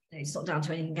 It's not down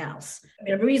to anything else. I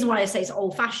mean, the reason why I say it's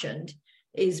old-fashioned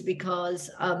is because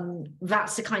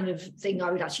that's the kind of thing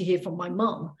I would actually hear from my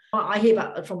mum. I hear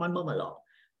that from my mum a lot.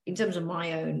 In terms of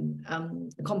my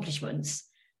own accomplishments,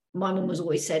 my mum has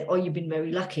always said, oh, you've been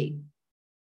very lucky.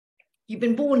 You've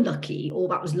been born lucky, or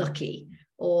that was lucky,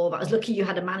 or that was lucky you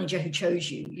had a manager who chose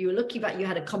you. You were lucky that you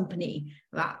had a company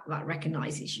that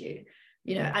recognizes you,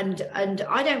 you know, and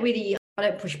I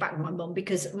don't push back with my mum,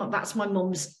 because that's my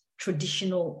mum's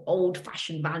traditional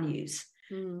old-fashioned values.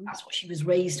 That's what she was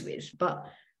raised with. But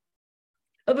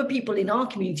other people in our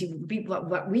community, people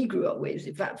that we grew up with,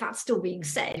 if that's still being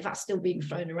said, if that's still being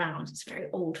thrown around, it's a very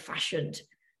old-fashioned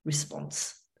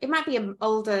response. It might be an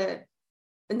older,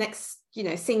 the next, you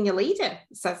know, senior leader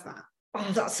says that.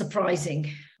 Oh, that's surprising.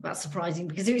 That's surprising,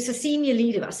 because if it's a senior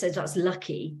leader that says that's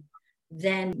lucky,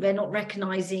 then they're not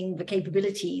recognizing the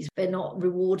capabilities. They're not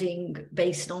rewarding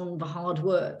based on the hard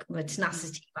work, the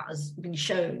tenacity that has been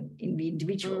shown in the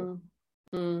individual.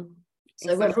 So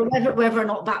exactly. whether or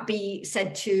not that be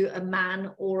said to a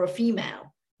man or a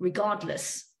female,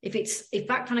 regardless, if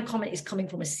that kind of comment is coming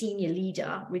from a senior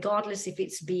leader, regardless if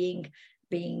it's being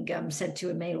said to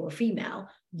a male or a female,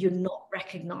 you're not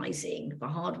recognizing the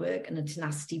hard work and the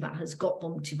tenacity that has got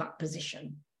them to that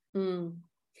position.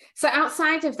 So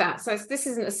outside of that, so this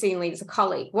isn't a senior leader, it's a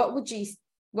colleague. What would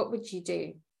you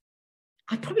do?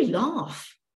 I'd probably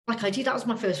laugh. Like I did, that was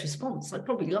my first response. I'd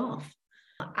probably laugh.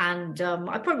 And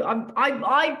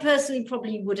I personally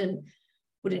probably wouldn't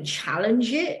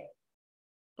challenge it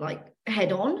like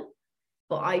head on,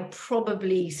 but I'd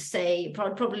probably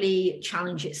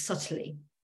challenge it subtly.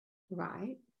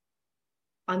 Right.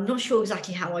 I'm not sure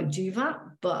exactly how I do that,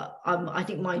 but I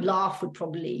think my laugh would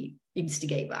probably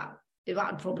instigate that. If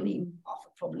I'd probably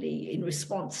in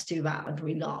response to that, I'd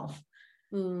probably laugh.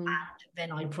 And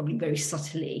then I'd probably very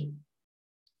subtly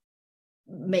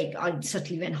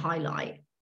then highlight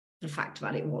the fact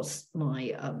that it was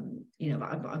my,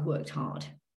 I worked hard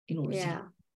in order to.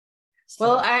 So.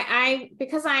 Well, I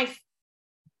because I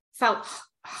felt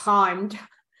harmed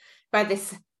by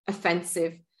this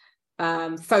offensive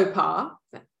faux pas,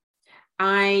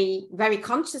 I'm very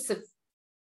conscious of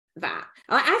that.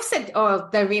 I've said, oh,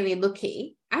 they're really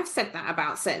lucky. I've said that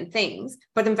about certain things,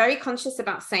 but I'm very conscious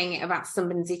about saying it about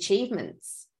somebody's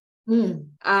achievements.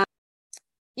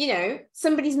 You know,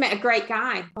 somebody's met a great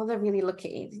guy. Oh, they're really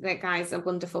lucky. That guy's a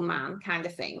wonderful man, kind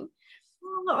of thing.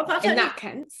 In that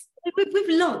sense. With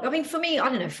luck, I mean, for me, I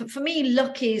don't know. For me,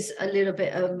 luck is a little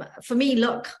bit. For me,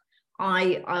 luck,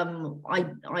 I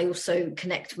also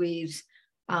connect with,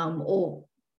 or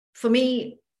for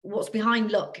me, what's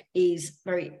behind luck is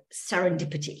very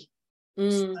serendipity.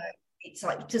 So it's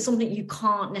like to something you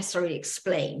can't necessarily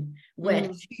explain, where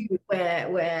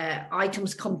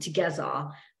items come together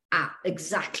at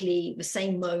exactly the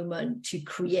same moment to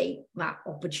create that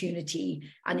opportunity,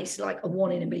 and it's like a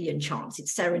 1 in a million chance.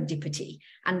 It's serendipity,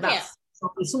 and that's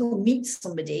if someone meets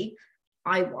somebody,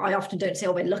 I often don't say,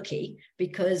 oh, we're lucky,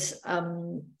 because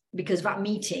that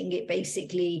meeting,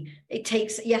 it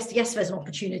takes yes there's an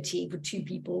opportunity for two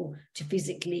people to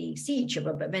physically see each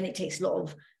other, but then it takes a lot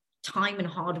of time and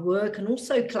hard work, and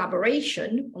also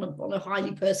collaboration on a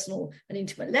highly personal and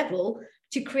intimate level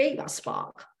to create that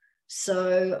spark.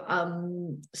 So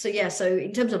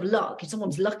in terms of luck, if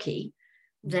someone's lucky,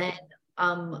 then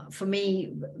for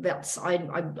me, that's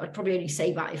I'd probably only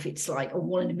say that if it's like a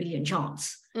 1 in a million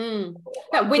chance.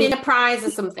 Like winning a prize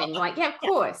or something, like, of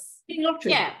course.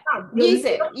 Lottery. Yeah, use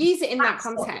it in that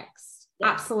context.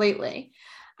 Absolutely.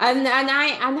 And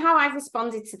how I've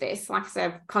responded to this, like I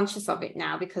said, I'm conscious of it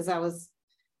now because I was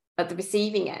at the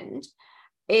receiving end,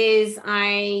 is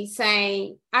I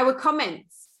say I would comment.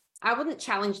 I wouldn't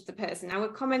challenge the person. I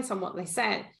would comment on what they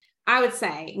said. I would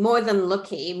say more than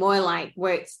lucky, more like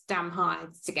worked damn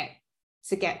hard to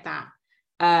get that.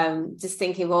 Just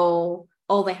thinking, well,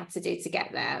 all they had to do to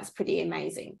get there, it's pretty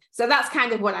amazing. So that's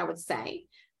kind of what I would say.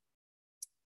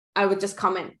 I would just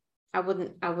comment. I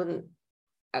wouldn't,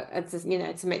 just,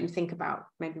 to make them think about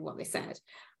maybe what they said.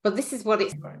 But this is what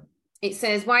it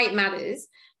says, why it matters.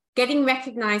 Getting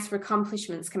recognized for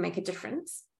accomplishments can make a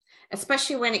difference,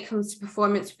 especially when it comes to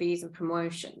performance reviews and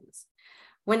promotions.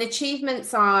 When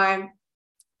achievements are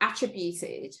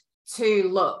attributed to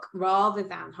luck rather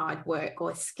than hard work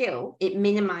or skill, it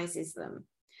minimizes them.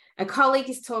 A colleague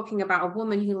is talking about a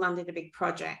woman who landed a big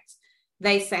project.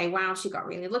 They say, wow, she got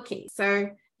really lucky. So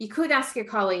you could ask your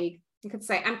colleague, you could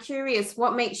say, I'm curious,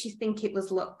 what makes you think it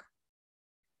was luck?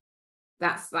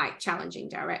 That's like challenging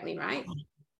directly, right?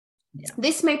 Yeah.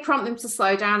 This may prompt them to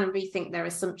slow down and rethink their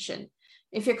assumption.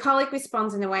 If your colleague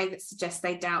responds in a way that suggests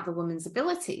they doubt the woman's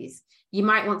abilities, you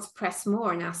might want to press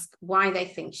more and ask why they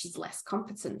think she's less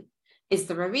competent. Is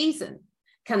there a reason?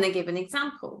 Can they give an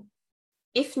example?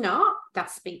 If not, that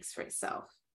speaks for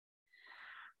itself.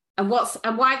 And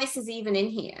why this is even in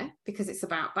here, because it's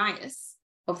about bias,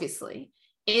 obviously,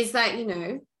 is that,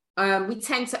 we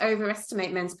tend to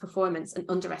overestimate men's performance and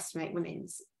underestimate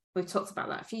women's. We've talked about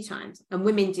that a few times, and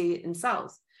women do it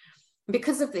themselves.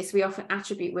 Because of this, we often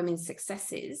attribute women's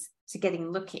successes to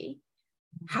getting lucky,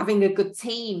 having a good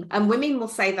team, and women will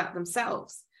say that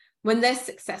themselves. When they're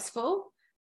successful,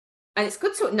 and it's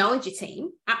good to acknowledge your team,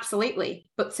 absolutely,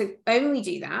 but to only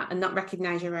do that and not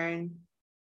recognize your own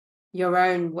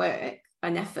work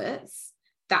and efforts,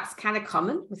 that's kind of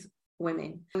common with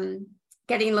women.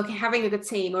 Getting lucky, having a good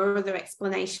team, or other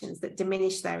explanations that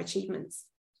diminish their achievements,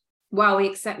 while we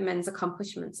accept men's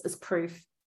accomplishments as proof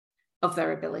of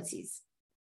their abilities.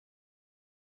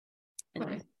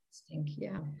 Anyway,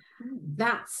 yeah.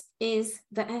 That is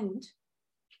the end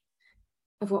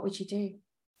of What Would You Do?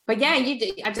 But yeah, you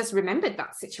did. I just remembered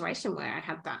that situation where I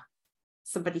had that.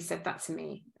 Somebody said that to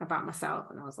me about myself,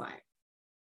 and I was like,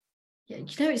 yeah,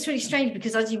 it's really strange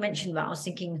because as you mentioned that, I was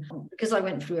thinking, because I've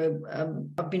been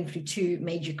through 2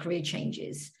 major career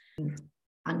changes,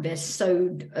 and they're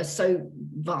so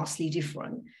vastly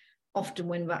different. Often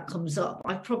when that comes up,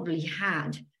 I've probably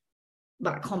had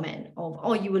that comment of,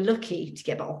 oh, you were lucky to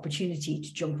get that opportunity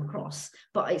to jump across.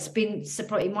 But it's been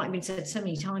surprised, it might have been said so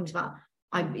many times that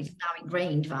it's now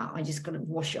ingrained that I just got to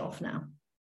wash it off now.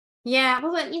 Yeah,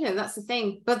 well, that's the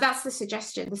thing. But that's the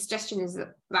suggestion. The suggestion is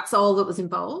that that's all that was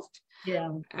involved. Yeah.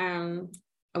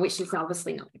 Which is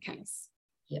obviously not the case.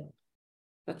 Yeah.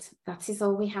 But that is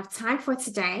all we have time for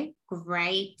today.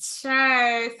 Great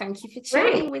show. Thank you for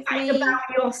chatting with me about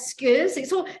the Oscars.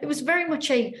 It was very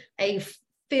much a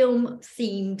film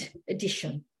themed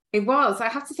edition. It was. I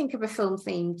have to think of a film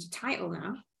themed title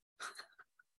now.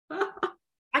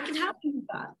 I can help you with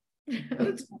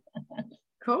that.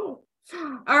 Cool.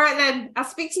 All right then. I'll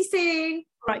speak to you soon.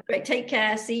 All right, great. Take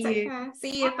care. See you.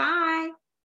 Bye.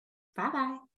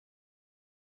 Bye.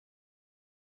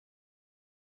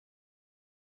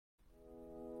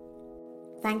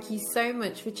 Thank you so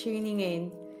much for tuning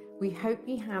in. We hope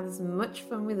you had as much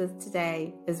fun with us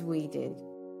today as we did.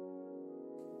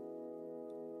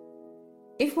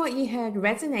 If what you heard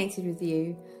resonated with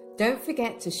you, don't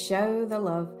forget to show the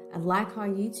love and like our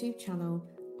YouTube channel,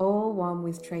 All One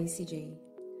with Tracy G.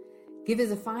 Give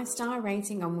us a 5-star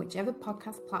rating on whichever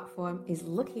podcast platform is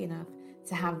lucky enough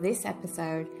to have this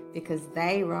episode, because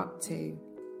they rock too.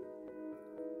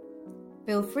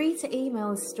 Feel free to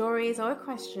email us stories or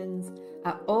questions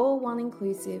at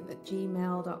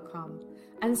alloneinclusive@gmail.com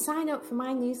and sign up for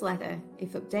my newsletter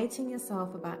if updating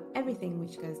yourself about everything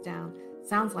which goes down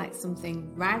sounds like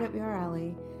something right up your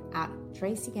alley at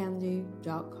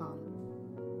tracygandu.com.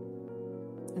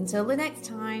 Until the next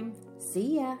time,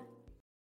 see ya!